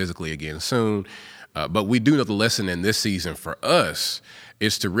open physically again soon. But we do know the lesson in this season for us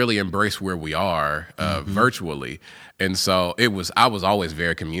is to really embrace where we are virtually. And so I was always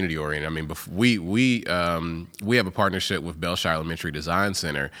very community oriented. I mean, we have a partnership with Belshire Elementary Design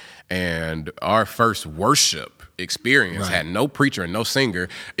Center, and our first worship experience had no preacher and no singer.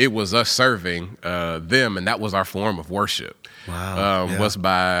 It was us serving them, and that was our form of worship. Wow. Was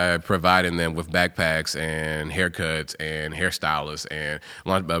by providing them with backpacks and haircuts and hairstylists and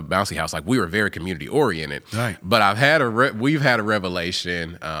bouncy house. Like, we were very community oriented. Right. But we've had a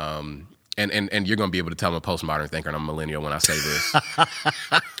revelation. And you're going to be able to tell I'm a postmodern thinker and I'm a millennial when I say this.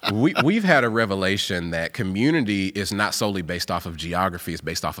 We've had a revelation that community is not solely based off of geography, it's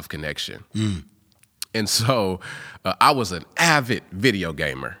based off of connection. And so I was an avid video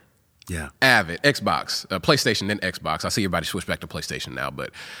gamer. Yeah. Avid. Xbox, PlayStation, then Xbox. I see everybody switch back to PlayStation now,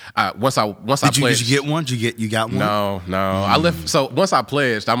 but once I pledged. Did you get one? You got one? No. I left. So once I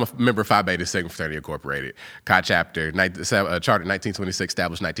pledged, I'm a member of Phi Beta Sigma Fraternity Incorporated, Chi Chapter, chartered 1926,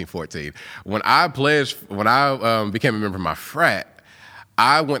 established 1914. When I became a member of my frat,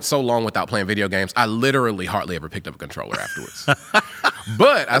 I went so long without playing video games, I literally hardly ever picked up a controller afterwards.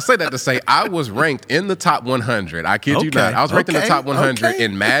 But I say that to say I was ranked in the top 100. I kid you not. I was ranked in the top 100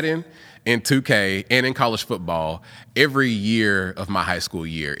 in Madden, in 2K, and in college football every year of my high school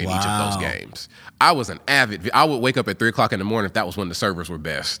year in each of those games. I was an avid. I would wake up at 3 o'clock in the morning if that was when the servers were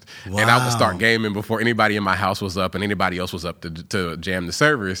best. Wow. And I would start gaming before anybody in my house was up and anybody else was up to jam the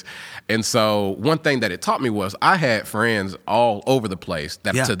servers. And so one thing that it taught me was I had friends all over the place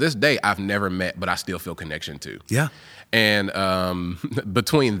that to this day I've never met, but I still feel connection to. Yeah. And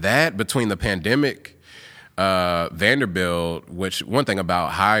between the pandemic, Vanderbilt, which one thing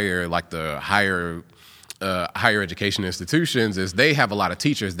about higher education institutions is they have a lot of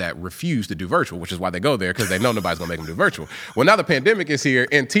teachers that refuse to do virtual, which is why they go there, because they know nobody's going to make them do virtual. Well, now the pandemic is here,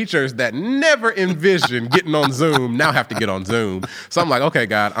 and teachers that never envisioned getting on Zoom now have to get on Zoom. So I'm like, okay,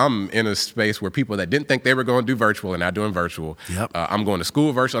 God, I'm in a space where people that didn't think they were going to do virtual are now doing virtual. Yep. I'm going to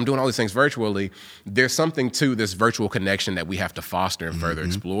school virtual. I'm doing all these things virtually. There's something to this virtual connection that we have to foster and further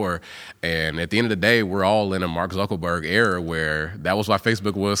explore. And at the end of the day, we're all in a Mark Zuckerberg era where that was why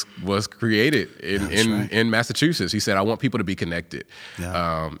Facebook was created in Massachusetts. He said, I want people to be connected.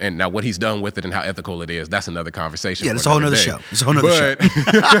 Yeah. And now what he's done with it and how ethical it is, that's another conversation. Yeah, it's a whole nother show. It's a whole nother show.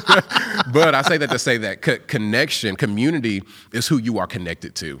 But I say that to say that connection, community is who you are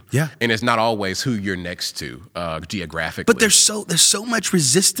connected to. Yeah. And it's not always who you're next to geographically. But there's so much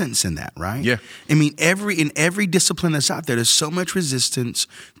resistance in that, right? Yeah. I mean, in every discipline that's out there, there's so much resistance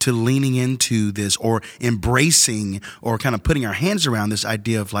to leaning into this or embracing or kind of putting our hands around this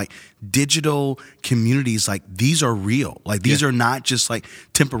idea of like digital communities. Like, these are real. Like, these are not just like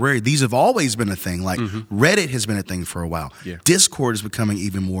temporary. These have always been a thing. Like Reddit has been a thing for a while. Yeah. Discord is becoming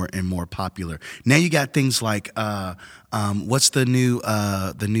even more and more popular. Now you got things like what's the new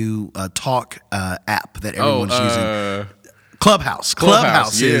talk app that everyone's using?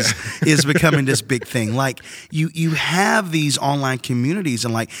 Clubhouse yeah. is becoming this big thing. Like you have these online communities,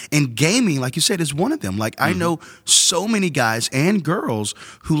 and gaming, like you said, is one of them. Like I know so many guys and girls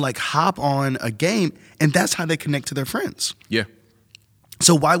who like hop on a game, and that's how they connect to their friends. Yeah.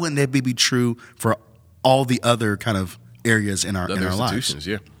 So why wouldn't that be true for all the other kind of areas in our lives?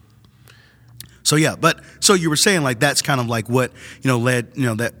 Yeah. So so you were saying like that's kind of like what led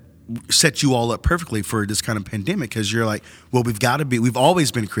that set you all up perfectly for this kind of pandemic, because you're like, well, we've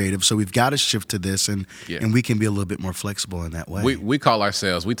always been creative, so we've got to shift to this, and we can be a little bit more flexible in that way. We call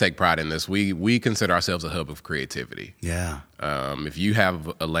ourselves, we take pride in this. We consider ourselves a hub of creativity. Yeah. If you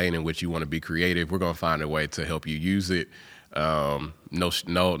have a lane in which you want to be creative, we're going to find a way to help you use it.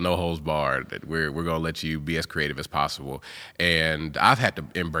 No holds barred. We're going to let you be as creative as possible. And I've had to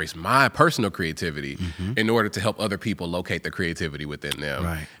embrace my personal creativity in order to help other people locate the creativity within them.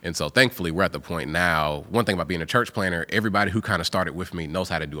 Right. And so thankfully we're at the point now, one thing about being a church planner, everybody who kind of started with me knows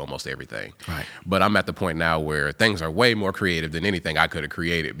how to do almost everything. Right. But I'm at the point now where things are way more creative than anything I could have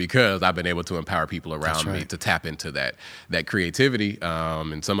created, because I've been able to empower people around me to tap into that creativity.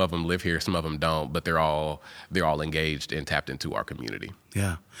 And some of them live here, some of them don't, but they're all engaged and tapped into our community.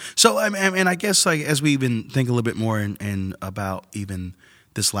 Yeah. So I guess like as we even think a little bit more and about even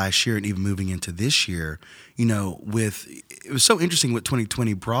this last year and even moving into this year, it was so interesting what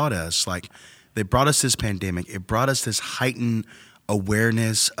 2020 brought us. Like they brought us this pandemic. It brought us this heightened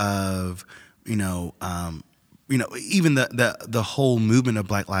awareness of even the whole movement of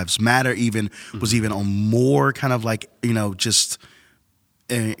Black Lives Matter even was even on more kind of like just.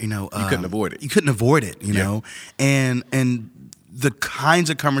 You couldn't avoid it. You couldn't avoid it, you know, and the kinds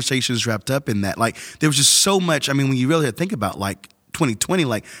of conversations wrapped up in that. Like there was just so much. I mean, when you really think about like 2020,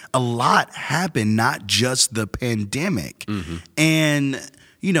 like a lot happened, not just the pandemic. And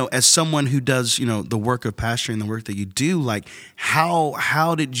as someone who does the work of pastoring, the work that you do, like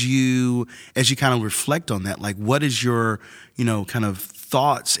how did you, as you kind of reflect on that, like what is your kind of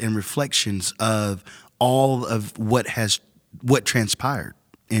thoughts and reflections of all of what transpired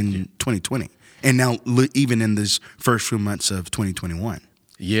in 2020, and now even in this first few months of 2021?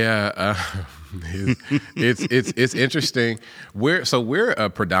 Yeah, it's interesting. We're a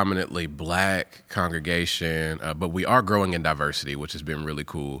predominantly Black congregation, but we are growing in diversity, which has been really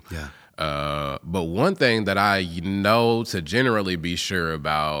cool. Yeah. But one thing that I know to generally be sure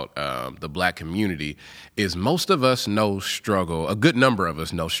about the Black community is most of us know struggle. A good number of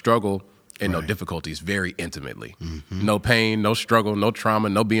us know struggle and no difficulties very intimately. No pain, no struggle, no trauma,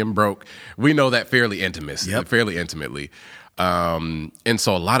 no being broke. We know that fairly intimately. And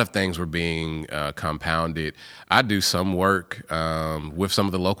so a lot of things were being compounded. I do some work with some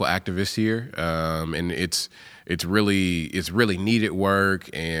of the local activists here, and it's really needed work,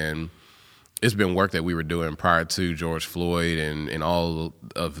 and it's been work that we were doing prior to George Floyd and all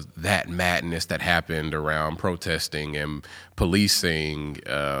of that madness that happened around protesting and policing.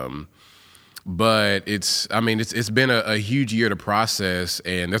 But it's been a huge year to process,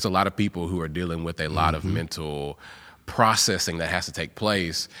 and there's a lot of people who are dealing with a lot of mental processing that has to take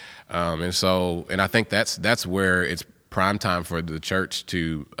place. And I think that's where it's prime time for the church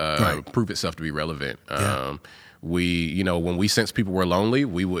to prove itself to be relevant. When we sensed people were lonely,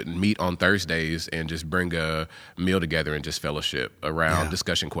 we would meet on Thursdays and just bring a meal together and just fellowship around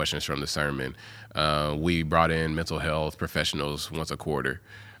discussion questions from the sermon. We brought in mental health professionals once a quarter.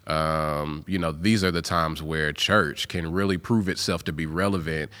 These are the times where church can really prove itself to be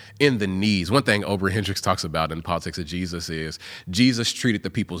relevant in the needs. One thing Oprah Hendricks talks about in Politics of Jesus is Jesus treated the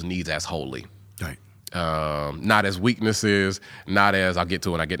people's needs as holy. Right. Not as weaknesses, not as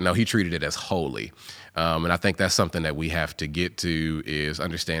he treated it as holy. And I think that's something that we have to get to, is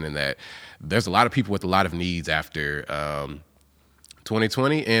understanding that there's a lot of people with a lot of needs after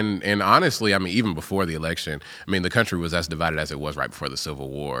 2020, and honestly, I mean, even before the election, I mean, the country was as divided as it was right before the Civil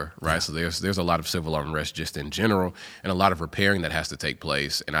War, right? Yeah. So there's a lot of civil unrest just in general, and a lot of repairing that has to take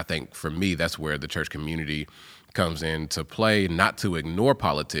place. And I think for me, that's where the church community comes into play, not to ignore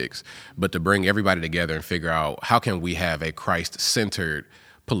politics, but to bring everybody together and figure out how can we have a Christ-centered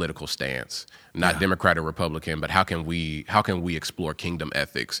political stance, not Democrat or Republican, but how can we explore kingdom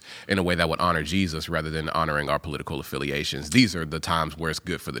ethics in a way that would honor Jesus rather than honoring our political affiliations? These are the times where it's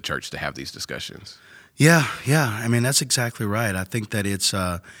good for the church to have these discussions. Yeah. I mean, that's exactly right. I think that it's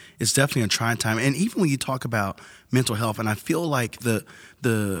definitely a trying time. And even when you talk about mental health, and I feel like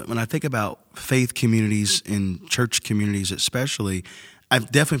when I think about faith communities and church communities especially, I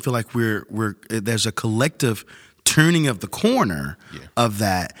definitely feel like there's a collective turning of the corner of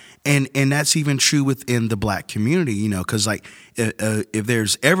that. And that's even true within the Black community, you know, because like if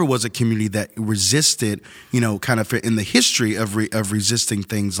there's ever was a community that resisted, you know, kind of in the history of resisting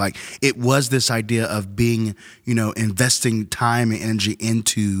things, like it was this idea of being, you know, investing time and energy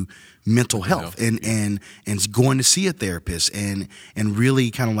into mental health and going to see a therapist and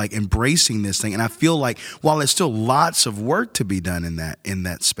really kind of like embracing this thing. And I feel like while there's still lots of work to be done in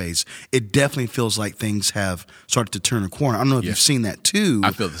that space, it definitely feels like things have started to turn a corner. I don't know if you've seen that too.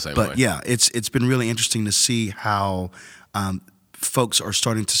 I feel the same way. But yeah, it's been really interesting to see how folks are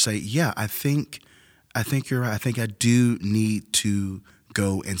starting to say, yeah, I think you're right. I think I do need to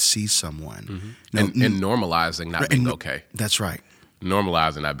go and see someone. Mm-hmm. And normalizing not being okay. That's right.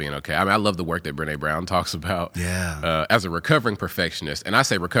 Normalizing not being okay. I mean, I love the work that Brené Brown talks about. Yeah. As a recovering perfectionist, and I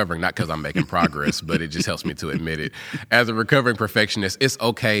say recovering not because I'm making progress, but it just helps me to admit it. As a recovering perfectionist, it's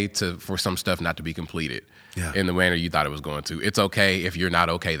okay for some stuff not to be completed in the manner you thought it was going to. It's okay if you're not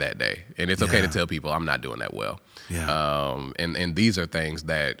okay that day, and it's okay to tell people I'm not doing that well. Yeah. And these are things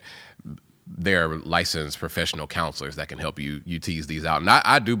that there are licensed professional counselors that can help you tease these out. And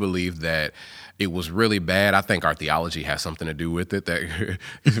I do believe that it was really bad. I think our theology has something to do with it that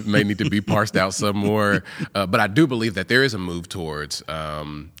may need to be parsed out some more. But I do believe that there is a move towards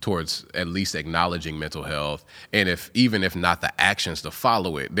at least acknowledging mental health. And even if not the actions to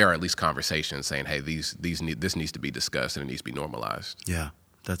follow it, there are at least conversations saying, hey, this needs to be discussed and it needs to be normalized. Yeah,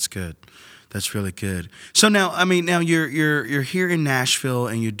 that's good. That's really good. So now you're here in Nashville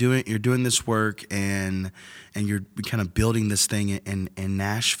and you're doing this work and you're kind of building this thing in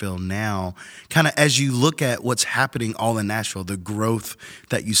Nashville now. Kind of as you look at what's happening all in Nashville, the growth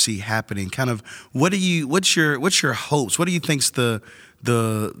that you see happening. Kind of what's your hopes? What do you think's the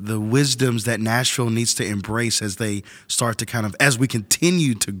wisdoms that Nashville needs to embrace as they start to kind of, as we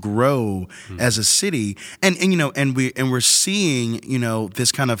continue to grow as a city, and we're seeing, you know,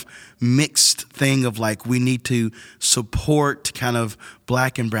 this kind of mixed thing of like we need to support kind of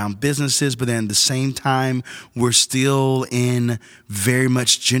Black and brown businesses, but then at the same time we're still in very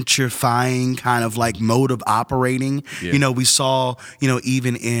much gentrifying kind of like mode of operating. You know, we saw, you know,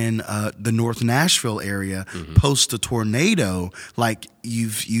 even in the North Nashville area post the tornado, like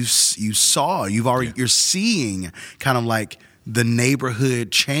you're seeing kind of like the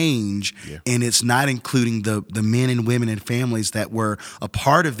neighborhood change, and it's not including the men and women and families that were a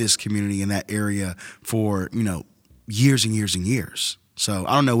part of this community in that area for, you know, years and years and years. So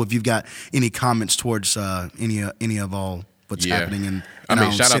I don't know if you've got any comments towards any of all what's happening in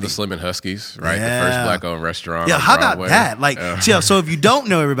shout out to Slim and Huskies, right? Yeah. The first Black-owned restaurant. Yeah, on how Broadway. about that? Like, so if you don't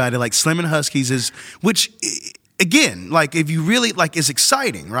know everybody, like Slim and Huskies is, which again, like if you really like, is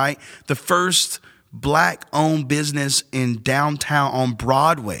exciting, right? The first Black-owned business in downtown on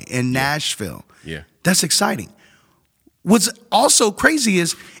Broadway in Nashville. Yeah, that's exciting. What's also crazy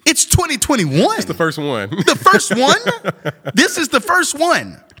is it's 2021. It's the first one. The first one? This is the first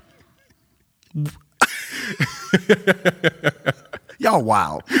one. Y'all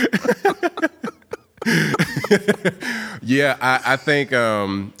wild. Yeah, I think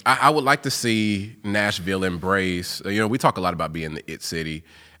I would like to see Nashville embrace, you know, we talk a lot about being the it city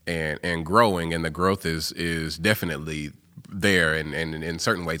and growing, and the growth is definitely there, and in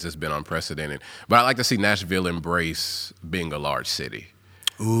certain ways it's been unprecedented. But I'd like to see Nashville embrace being a large city.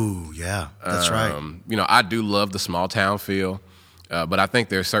 Ooh, yeah, that's right. You know, I do love the small town feel, but I think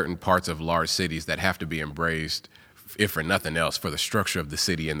there are certain parts of large cities that have to be embraced, if for nothing else, for the structure of the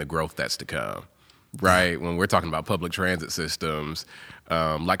city and the growth that's to come. Right? When we're talking about public transit systems,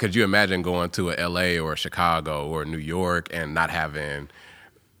 like could you imagine going to a LA or a Chicago or New York and not having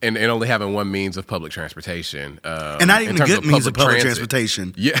and only having one means of public transportation. And not even a good means of public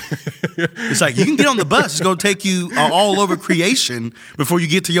transportation. Yeah. It's like you can get on the bus. It's going to take you all over creation before you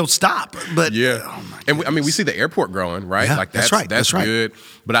get to your stop. But yeah. Oh my and we see the airport growing, right? Yeah, like that's right. That's good.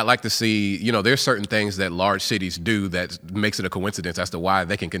 But I'd like to see, you know, there's certain things that large cities do that makes it a coincidence as to why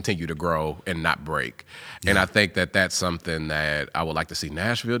they can continue to grow and not break. Yeah. And I think that that's something that I would like to see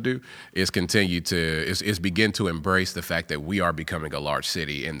Nashville do, is begin to embrace the fact that we are becoming a large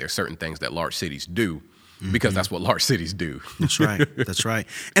city, and there's certain things that large cities do because that's what large cities do. That's right. That's right.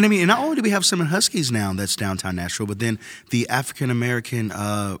 And I mean, not only do we have Slim and Huskies now that's downtown Nashville, but then the African American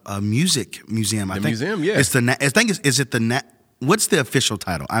Music Museum. Museum, yeah. It's what's the official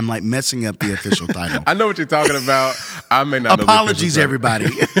title? I'm like messing up the official title. I know what you're talking about. I may not know. Apologies, everybody.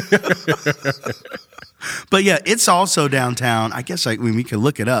 But yeah, it's also downtown. I guess we could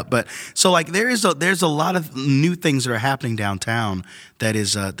look it up. But so like there's a lot of new things that are happening downtown that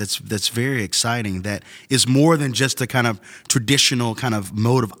is that's very exciting. That is more than just the kind of traditional kind of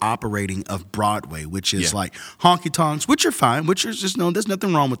mode of operating of Broadway, which is like honky tonks, which are fine, which is just there's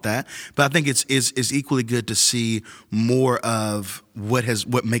nothing wrong with that. But I think it's equally good to see more of what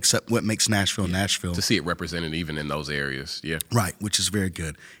makes Nashville Nashville. To see it represented even in those areas, right, which is very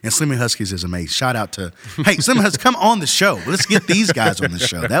good. And Slimmy Huskies is amazing. Shout out to Slimmy Huskies, come on the show. Let's get these guys on the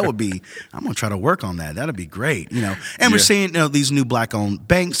show. That would be. I'm gonna try to work on that. That'd be great. And we're seeing these new Black-owned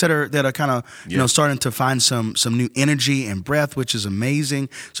banks that are kind of starting to find some new energy and breath, which is amazing.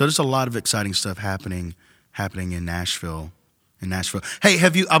 So there's a lot of exciting stuff happening in Nashville. Hey,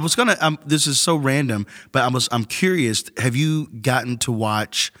 have you? I was gonna. This is so random, but I'm curious. Have you gotten to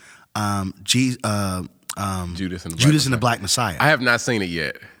watch Judas and the Black Messiah? I have not seen it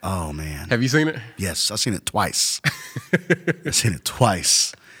yet. Oh man, have you seen it? Yes, I've seen it twice.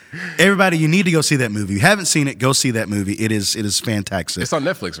 Everybody, you need to go see that movie. If you haven't seen it, go see that movie. It is fantastic. It's on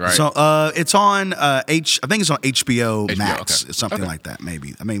Netflix, right? So it's on I think it's on HBO Max, okay. Something like that.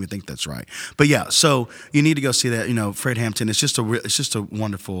 Maybe I maybe think that's right. But yeah, so you need to go see that. Fred Hampton. It's just a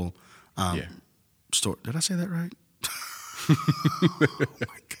wonderful story. Did I say that right? Oh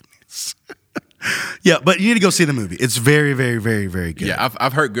my goodness. Yeah, but you need to go see the movie. It's very, very, very, very good. Yeah,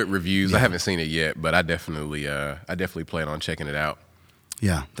 I've heard good reviews. I haven't seen it yet, but I definitely plan on checking it out.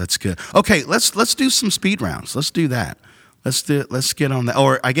 Yeah, that's good. Okay, let's do some speed rounds. Let's do that. Let's get on that.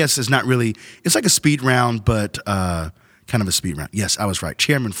 Or I guess it's not really. It's like a speed round, but kind of a speed round. Yes, I was right.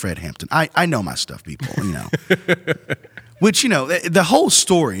 Chairman Fred Hampton. I know my stuff, people. Which the whole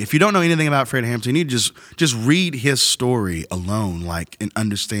story. If you don't know anything about Fred Hampton, you need to just read his story alone, and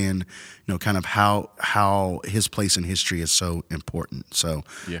understand kind of how his place in history is so important. So,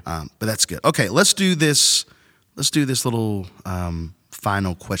 but that's good. Okay, let's do this. Let's do this little.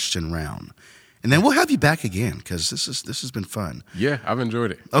 Final question round, and then we'll have you back again because this has been fun. Yeah, I've enjoyed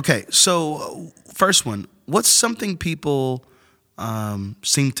it. Okay, so first one, what's something people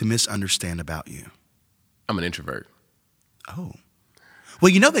seem to misunderstand about you? I'm an introvert. Oh,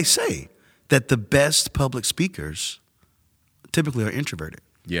 well, they say that the best public speakers typically are introverted.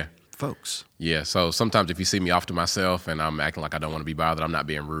 Yeah. Folks. Yeah, so sometimes if you see me off to myself and I'm acting like I don't want to be bothered, I'm not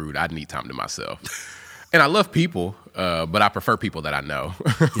being rude. I need time to myself. And I love people, but I prefer people that I know.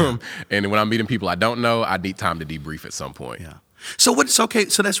 Yeah. And when I'm meeting people I don't know, I need time to debrief at some point. Yeah. So okay?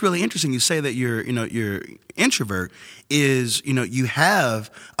 So that's really interesting. You say that your introvert is, you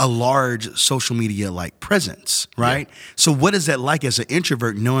have a large social media presence, right? Yeah. So what is that like as an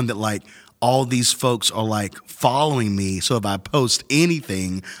introvert, knowing that all these folks are following me? So if I post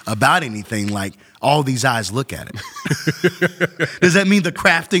anything about anything, all these eyes look at it. Does that mean the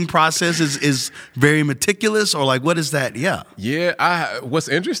crafting process is very meticulous, or what is that? Yeah. Yeah. What's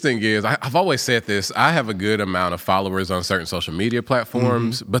interesting is I've always said this. I have a good amount of followers on certain social media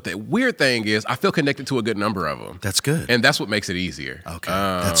platforms, but the weird thing is I feel connected to a good number of them. That's good. And that's what makes it easier. Okay.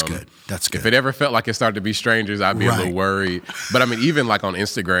 That's good. If it ever felt like it started to be strangers, I'd be a little worried. But I mean, even on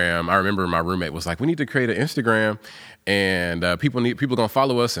Instagram, I remember my roommate was like, "We need to create an Instagram." And people gonna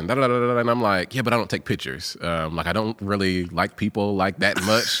follow us and and I'm like, yeah, but I don't take pictures. I don't really like people that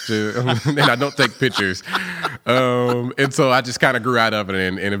much, and I don't take pictures. And so I just kind of grew out of it,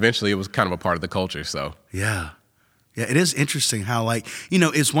 and eventually it was kind of a part of the culture. So yeah, it is interesting how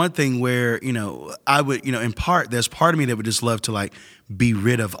it's one thing where I would in part there's part of me that would just love to be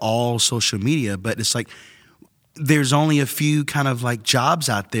rid of all social media, but it's there's only a few kind of jobs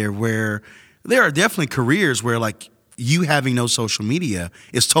out there where there are definitely careers where you having no social media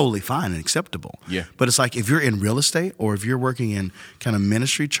is totally fine and acceptable. Yeah. But it's if you're in real estate, or if you're working in kind of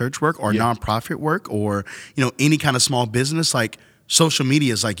ministry, church work, or nonprofit work, or any kind of small business, social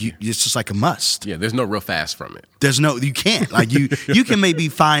media is it's just a must. Yeah, there's no real fast from it. You can't. You can maybe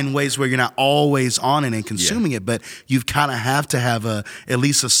find ways where you're not always on it and consuming it, but you kind of have to have at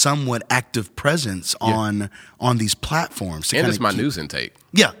least a somewhat active presence on these platforms. And it's my news intake.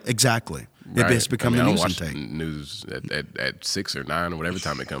 Yeah, exactly. Right. It's become the news intake. News at 6 or 9 or whatever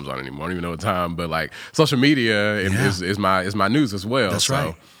time it comes on anymore. I don't even know what time, but social media is my news as well. That's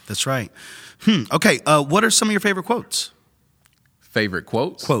right. That's right. Okay. What are some of your favorite quotes? Favorite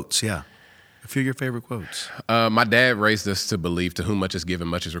quotes? Quotes, yeah. A few of your favorite quotes. My dad raised us to believe, to whom much is given,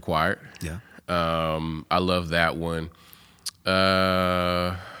 much is required. Yeah. I love that one.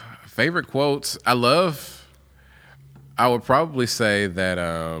 Favorite quotes? I would probably say that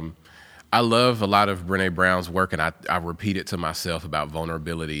I love a lot of Brené Brown's work, and I repeat it to myself about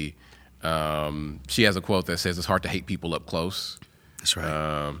vulnerability. She has a quote that says, "It's hard to hate people up close." That's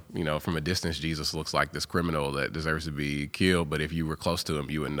right. From a distance, Jesus looks like this criminal that deserves to be killed. But if you were close to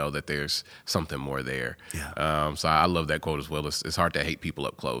him, you would know that there's something more there. Yeah. So I love that quote as well. It's hard to hate people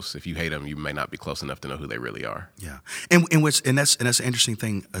up close. If you hate them, you may not be close enough to know who they really are. Yeah. And that's an interesting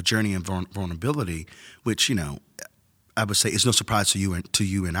thing, a journey in vulnerability, which, I would say it's no surprise to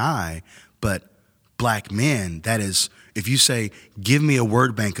you and I, but Black men, that is, if you say, give me a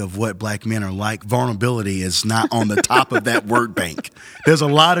word bank of what Black men are like, vulnerability is not on the top of that word bank. There's a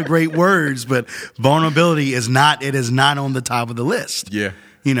lot of great words, but vulnerability is not on the top of the list. Yeah.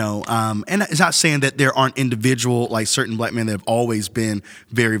 And it's not saying that there aren't individual, like certain Black men that have always been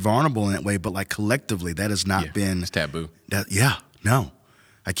very vulnerable in that way, but like collectively, that has not been. It's taboo. No.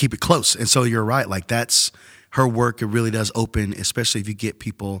 I keep it close. And so you're right. Like that's her work. It really does open, especially if you get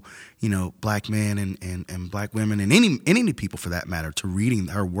people, Black men and Black women and any people for that matter to reading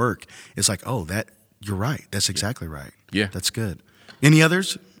her work. It's like, oh, you're right. That's exactly right. Yeah. That's good. Any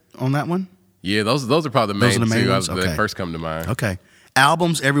others on that one? Yeah, those are probably the main ones? that first come to mind. Okay.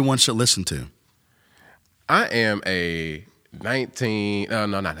 Albums everyone should listen to. I am a not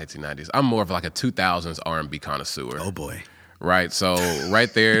 1990s. I'm more of like a 2000s R&B connoisseur. Oh boy. Right, so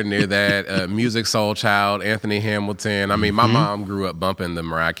right there near that, Music Soul Child, Anthony Hamilton. I mean, my mom grew up bumping the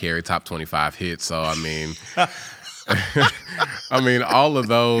Mariah Carey Top 25 hits, so I mean, all of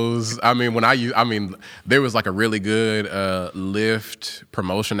those. There was like a really good Lyft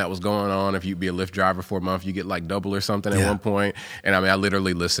promotion that was going on. If you'd be a Lyft driver for a month, you get like double or something at one point. And I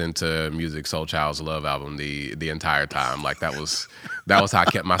literally listened to Music Soul Child's Love album the entire time. Like that was how I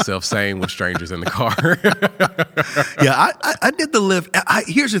kept myself sane with strangers in the car. Yeah, I did the Lyft.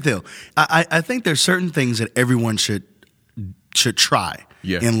 Here's the deal. I think there's certain things that everyone should try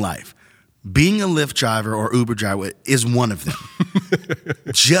in life. Being a Lyft driver or Uber driver is one of them.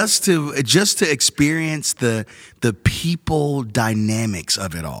 just to experience the people dynamics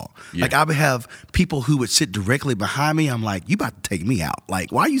of it all. Yeah. Like I would have people who would sit directly behind me. I'm like, you about to take me out.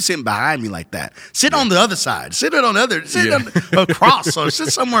 Like, why are you sitting behind me like that? Sit on the other side. Sit on the other. Sit across or sit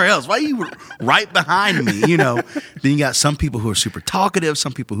somewhere else. Why are you right behind me? Then you got some people who are super talkative.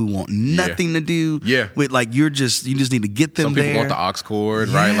 Some people who want nothing to do. Yeah. With like you just need to get them. Some people want the aux cord,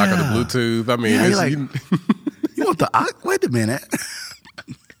 right? Like or the Bluetooth. I mean, you want the wait a minute.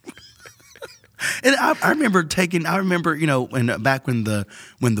 And I remember back when the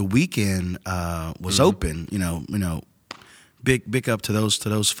Weeknd was open, big up to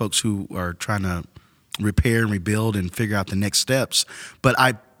those folks who are trying to repair and rebuild and figure out the next steps. But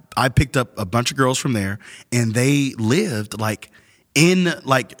I picked up a bunch of girls from there, and they lived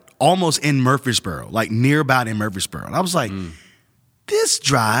almost in Murfreesboro, like near about in Murfreesboro. And I was like, this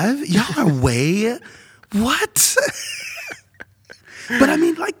drive, y'all are way what? But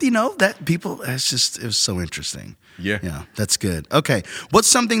that people, it was so interesting. Yeah, that's good. Okay, what's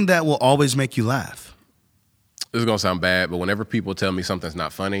something that will always make you laugh? This is gonna sound bad, but whenever people tell me something's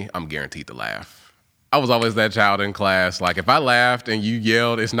not funny, I'm guaranteed to laugh. I was always that child in class. Like if I laughed and you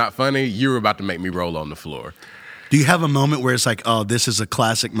yelled, "It's not funny," you were about to make me roll on the floor. Do you have a moment where it's like, oh, this is a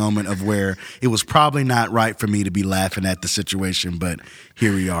classic moment of where it was probably not right for me to be laughing at the situation, but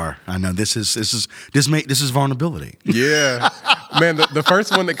here we are. I know this is vulnerability. Yeah, man. The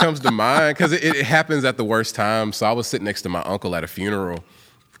first one that comes to mind, because it happens at the worst time. So I was sitting next to my uncle at a funeral,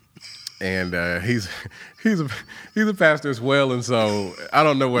 and he's a pastor as well, and so I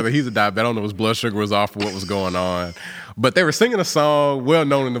don't know whether he's a diabetic. I don't know if his blood sugar was off or what was going on. But they were singing a song well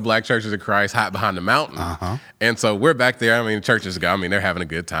known in the Black churches of Christ, "Hide Behind the Mountain." Uh-huh. And so we're back there. Churches go. They're having a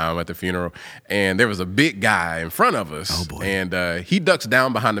good time at the funeral. And there was a big guy in front of us. Oh, boy. And he ducks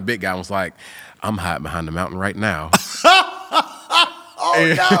down behind the big guy and was like, "I'm hiding behind the mountain right now."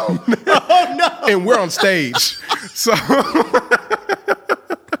 Oh, no. And we're on stage.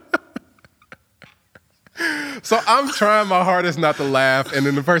 So I'm trying my hardest not to laugh, and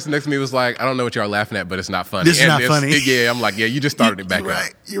then the person next to me was like, "I don't know what y'all are laughing at, but it's not funny." This is not funny. Yeah, I'm like, yeah, you just started it back up.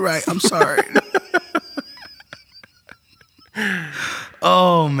 You're right. I'm sorry.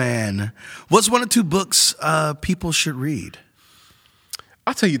 Oh man, what's one or two books people should read?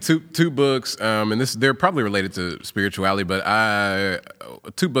 I'll tell you two books, and they're probably related to spirituality, but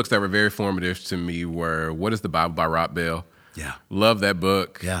two books that were very formative to me were "What is the Bible" by Rob Bell. Yeah. Love that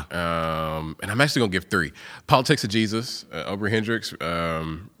book. Yeah. And I'm actually going to give three. Politics of Jesus, Oprah Hendricks,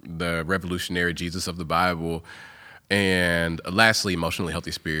 the revolutionary Jesus of the Bible. And lastly, Emotionally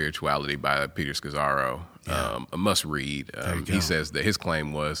Healthy Spirituality by Peter Scazzaro. Yeah. A must read. He says that his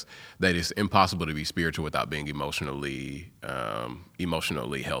claim was that it's impossible to be spiritual without being emotionally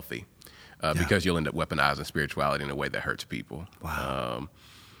healthy. Because you'll end up weaponizing spirituality in a way that hurts people. Wow.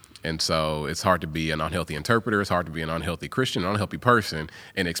 And so it's hard to be an unhealthy interpreter. It's hard to be an unhealthy Christian, an unhealthy person,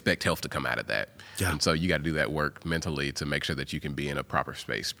 and expect health to come out of that. Yeah. And so you got to do that work mentally to make sure that you can be in a proper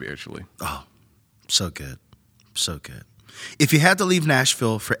space spiritually. Oh, so good. So good. If you had to leave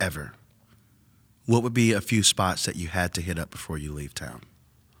Nashville forever, what would be a few spots that you had to hit up before you leave town?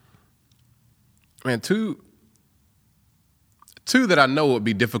 Man, two that I know would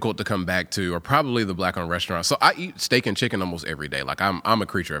be difficult to come back to are probably the Black-owned restaurants. So I eat steak and chicken almost every day. Like I'm a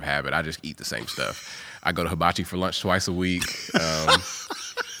creature of habit. I just eat the same stuff. I go to Hibachi for lunch twice a week.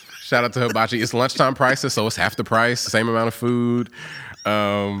 Shout out to Hibachi. It's lunchtime prices, so it's half the price, same amount of food.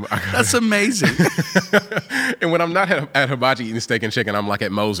 That's amazing. And when I'm not at Hibachi eating steak and chicken, I'm like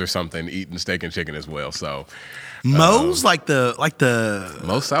at Moe's or something eating steak and chicken as well. So Moe's like the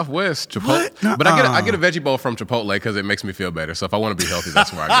Moe's Southwest Chipotle. What? But I get a veggie bowl from Chipotle because it makes me feel better. So if I want to be healthy,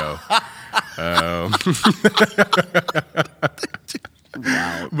 that's where I go.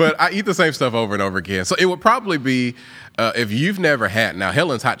 Wow. But I eat the same stuff over and over again. So it would probably be, if you've never had, now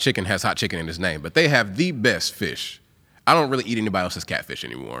Helen's Hot Chicken has hot chicken in its name, but they have the best fish. I don't really eat anybody else's catfish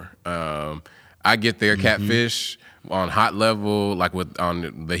anymore. I get their catfish on hot level, like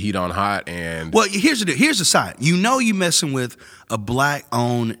on the heat on hot. And well, here's the sign. You know you messing with a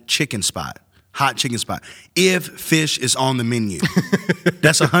Black-owned chicken spot, hot chicken spot, if fish is on the menu.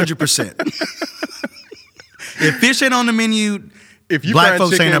 That's 100%. If fish ain't on the menu, if you Black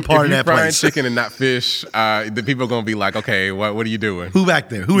folks ain't a part of that place. If you frying chicken and not fish, the people are going to be like, okay, what are you doing? Who back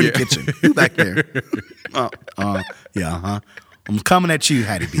there? Who in the kitchen? Who back there? I'm coming at you,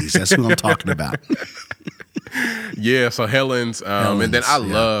 Hattie B's. That's who I'm talking about. Yeah, so Helen's, and then I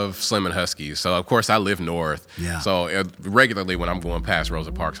love Slim and Husky's. So, of course, I live north. Yeah. So, regularly when I'm going past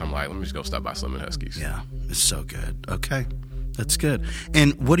Rosa Parks, I'm like, let me just go stop by Slim and Husky's. Yeah, it's so good. Okay, that's good.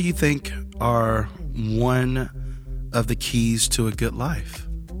 And what do you think are one of the keys to a good life?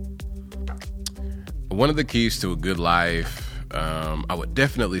 One of the keys to a good life, I would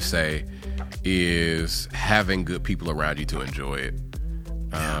definitely say, is having good people around you to enjoy it.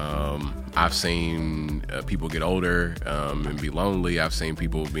 I've seen people get older and be lonely. I've seen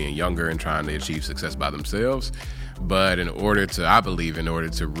people being younger and trying to achieve success by themselves. But I believe in order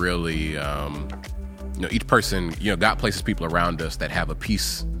to really, each person, God places people around us that have a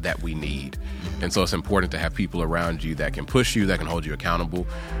piece that we need. And so it's important to have people around you that can push you, that can hold you accountable,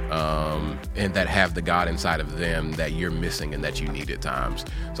 and that have the God inside of them that you're missing and that you need at times.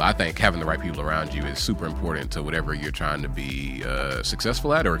 So I think having the right people around you is super important to whatever you're trying to be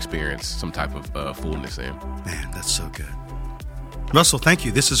successful at or experience some type of fullness in. Man, that's so good. Russell, thank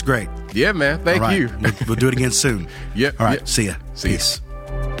you. This is great. Yeah, man. Thank you. We'll do it again soon. Yep. All right. Yep. See ya. See Peace.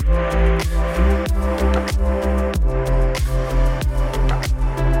 Ya.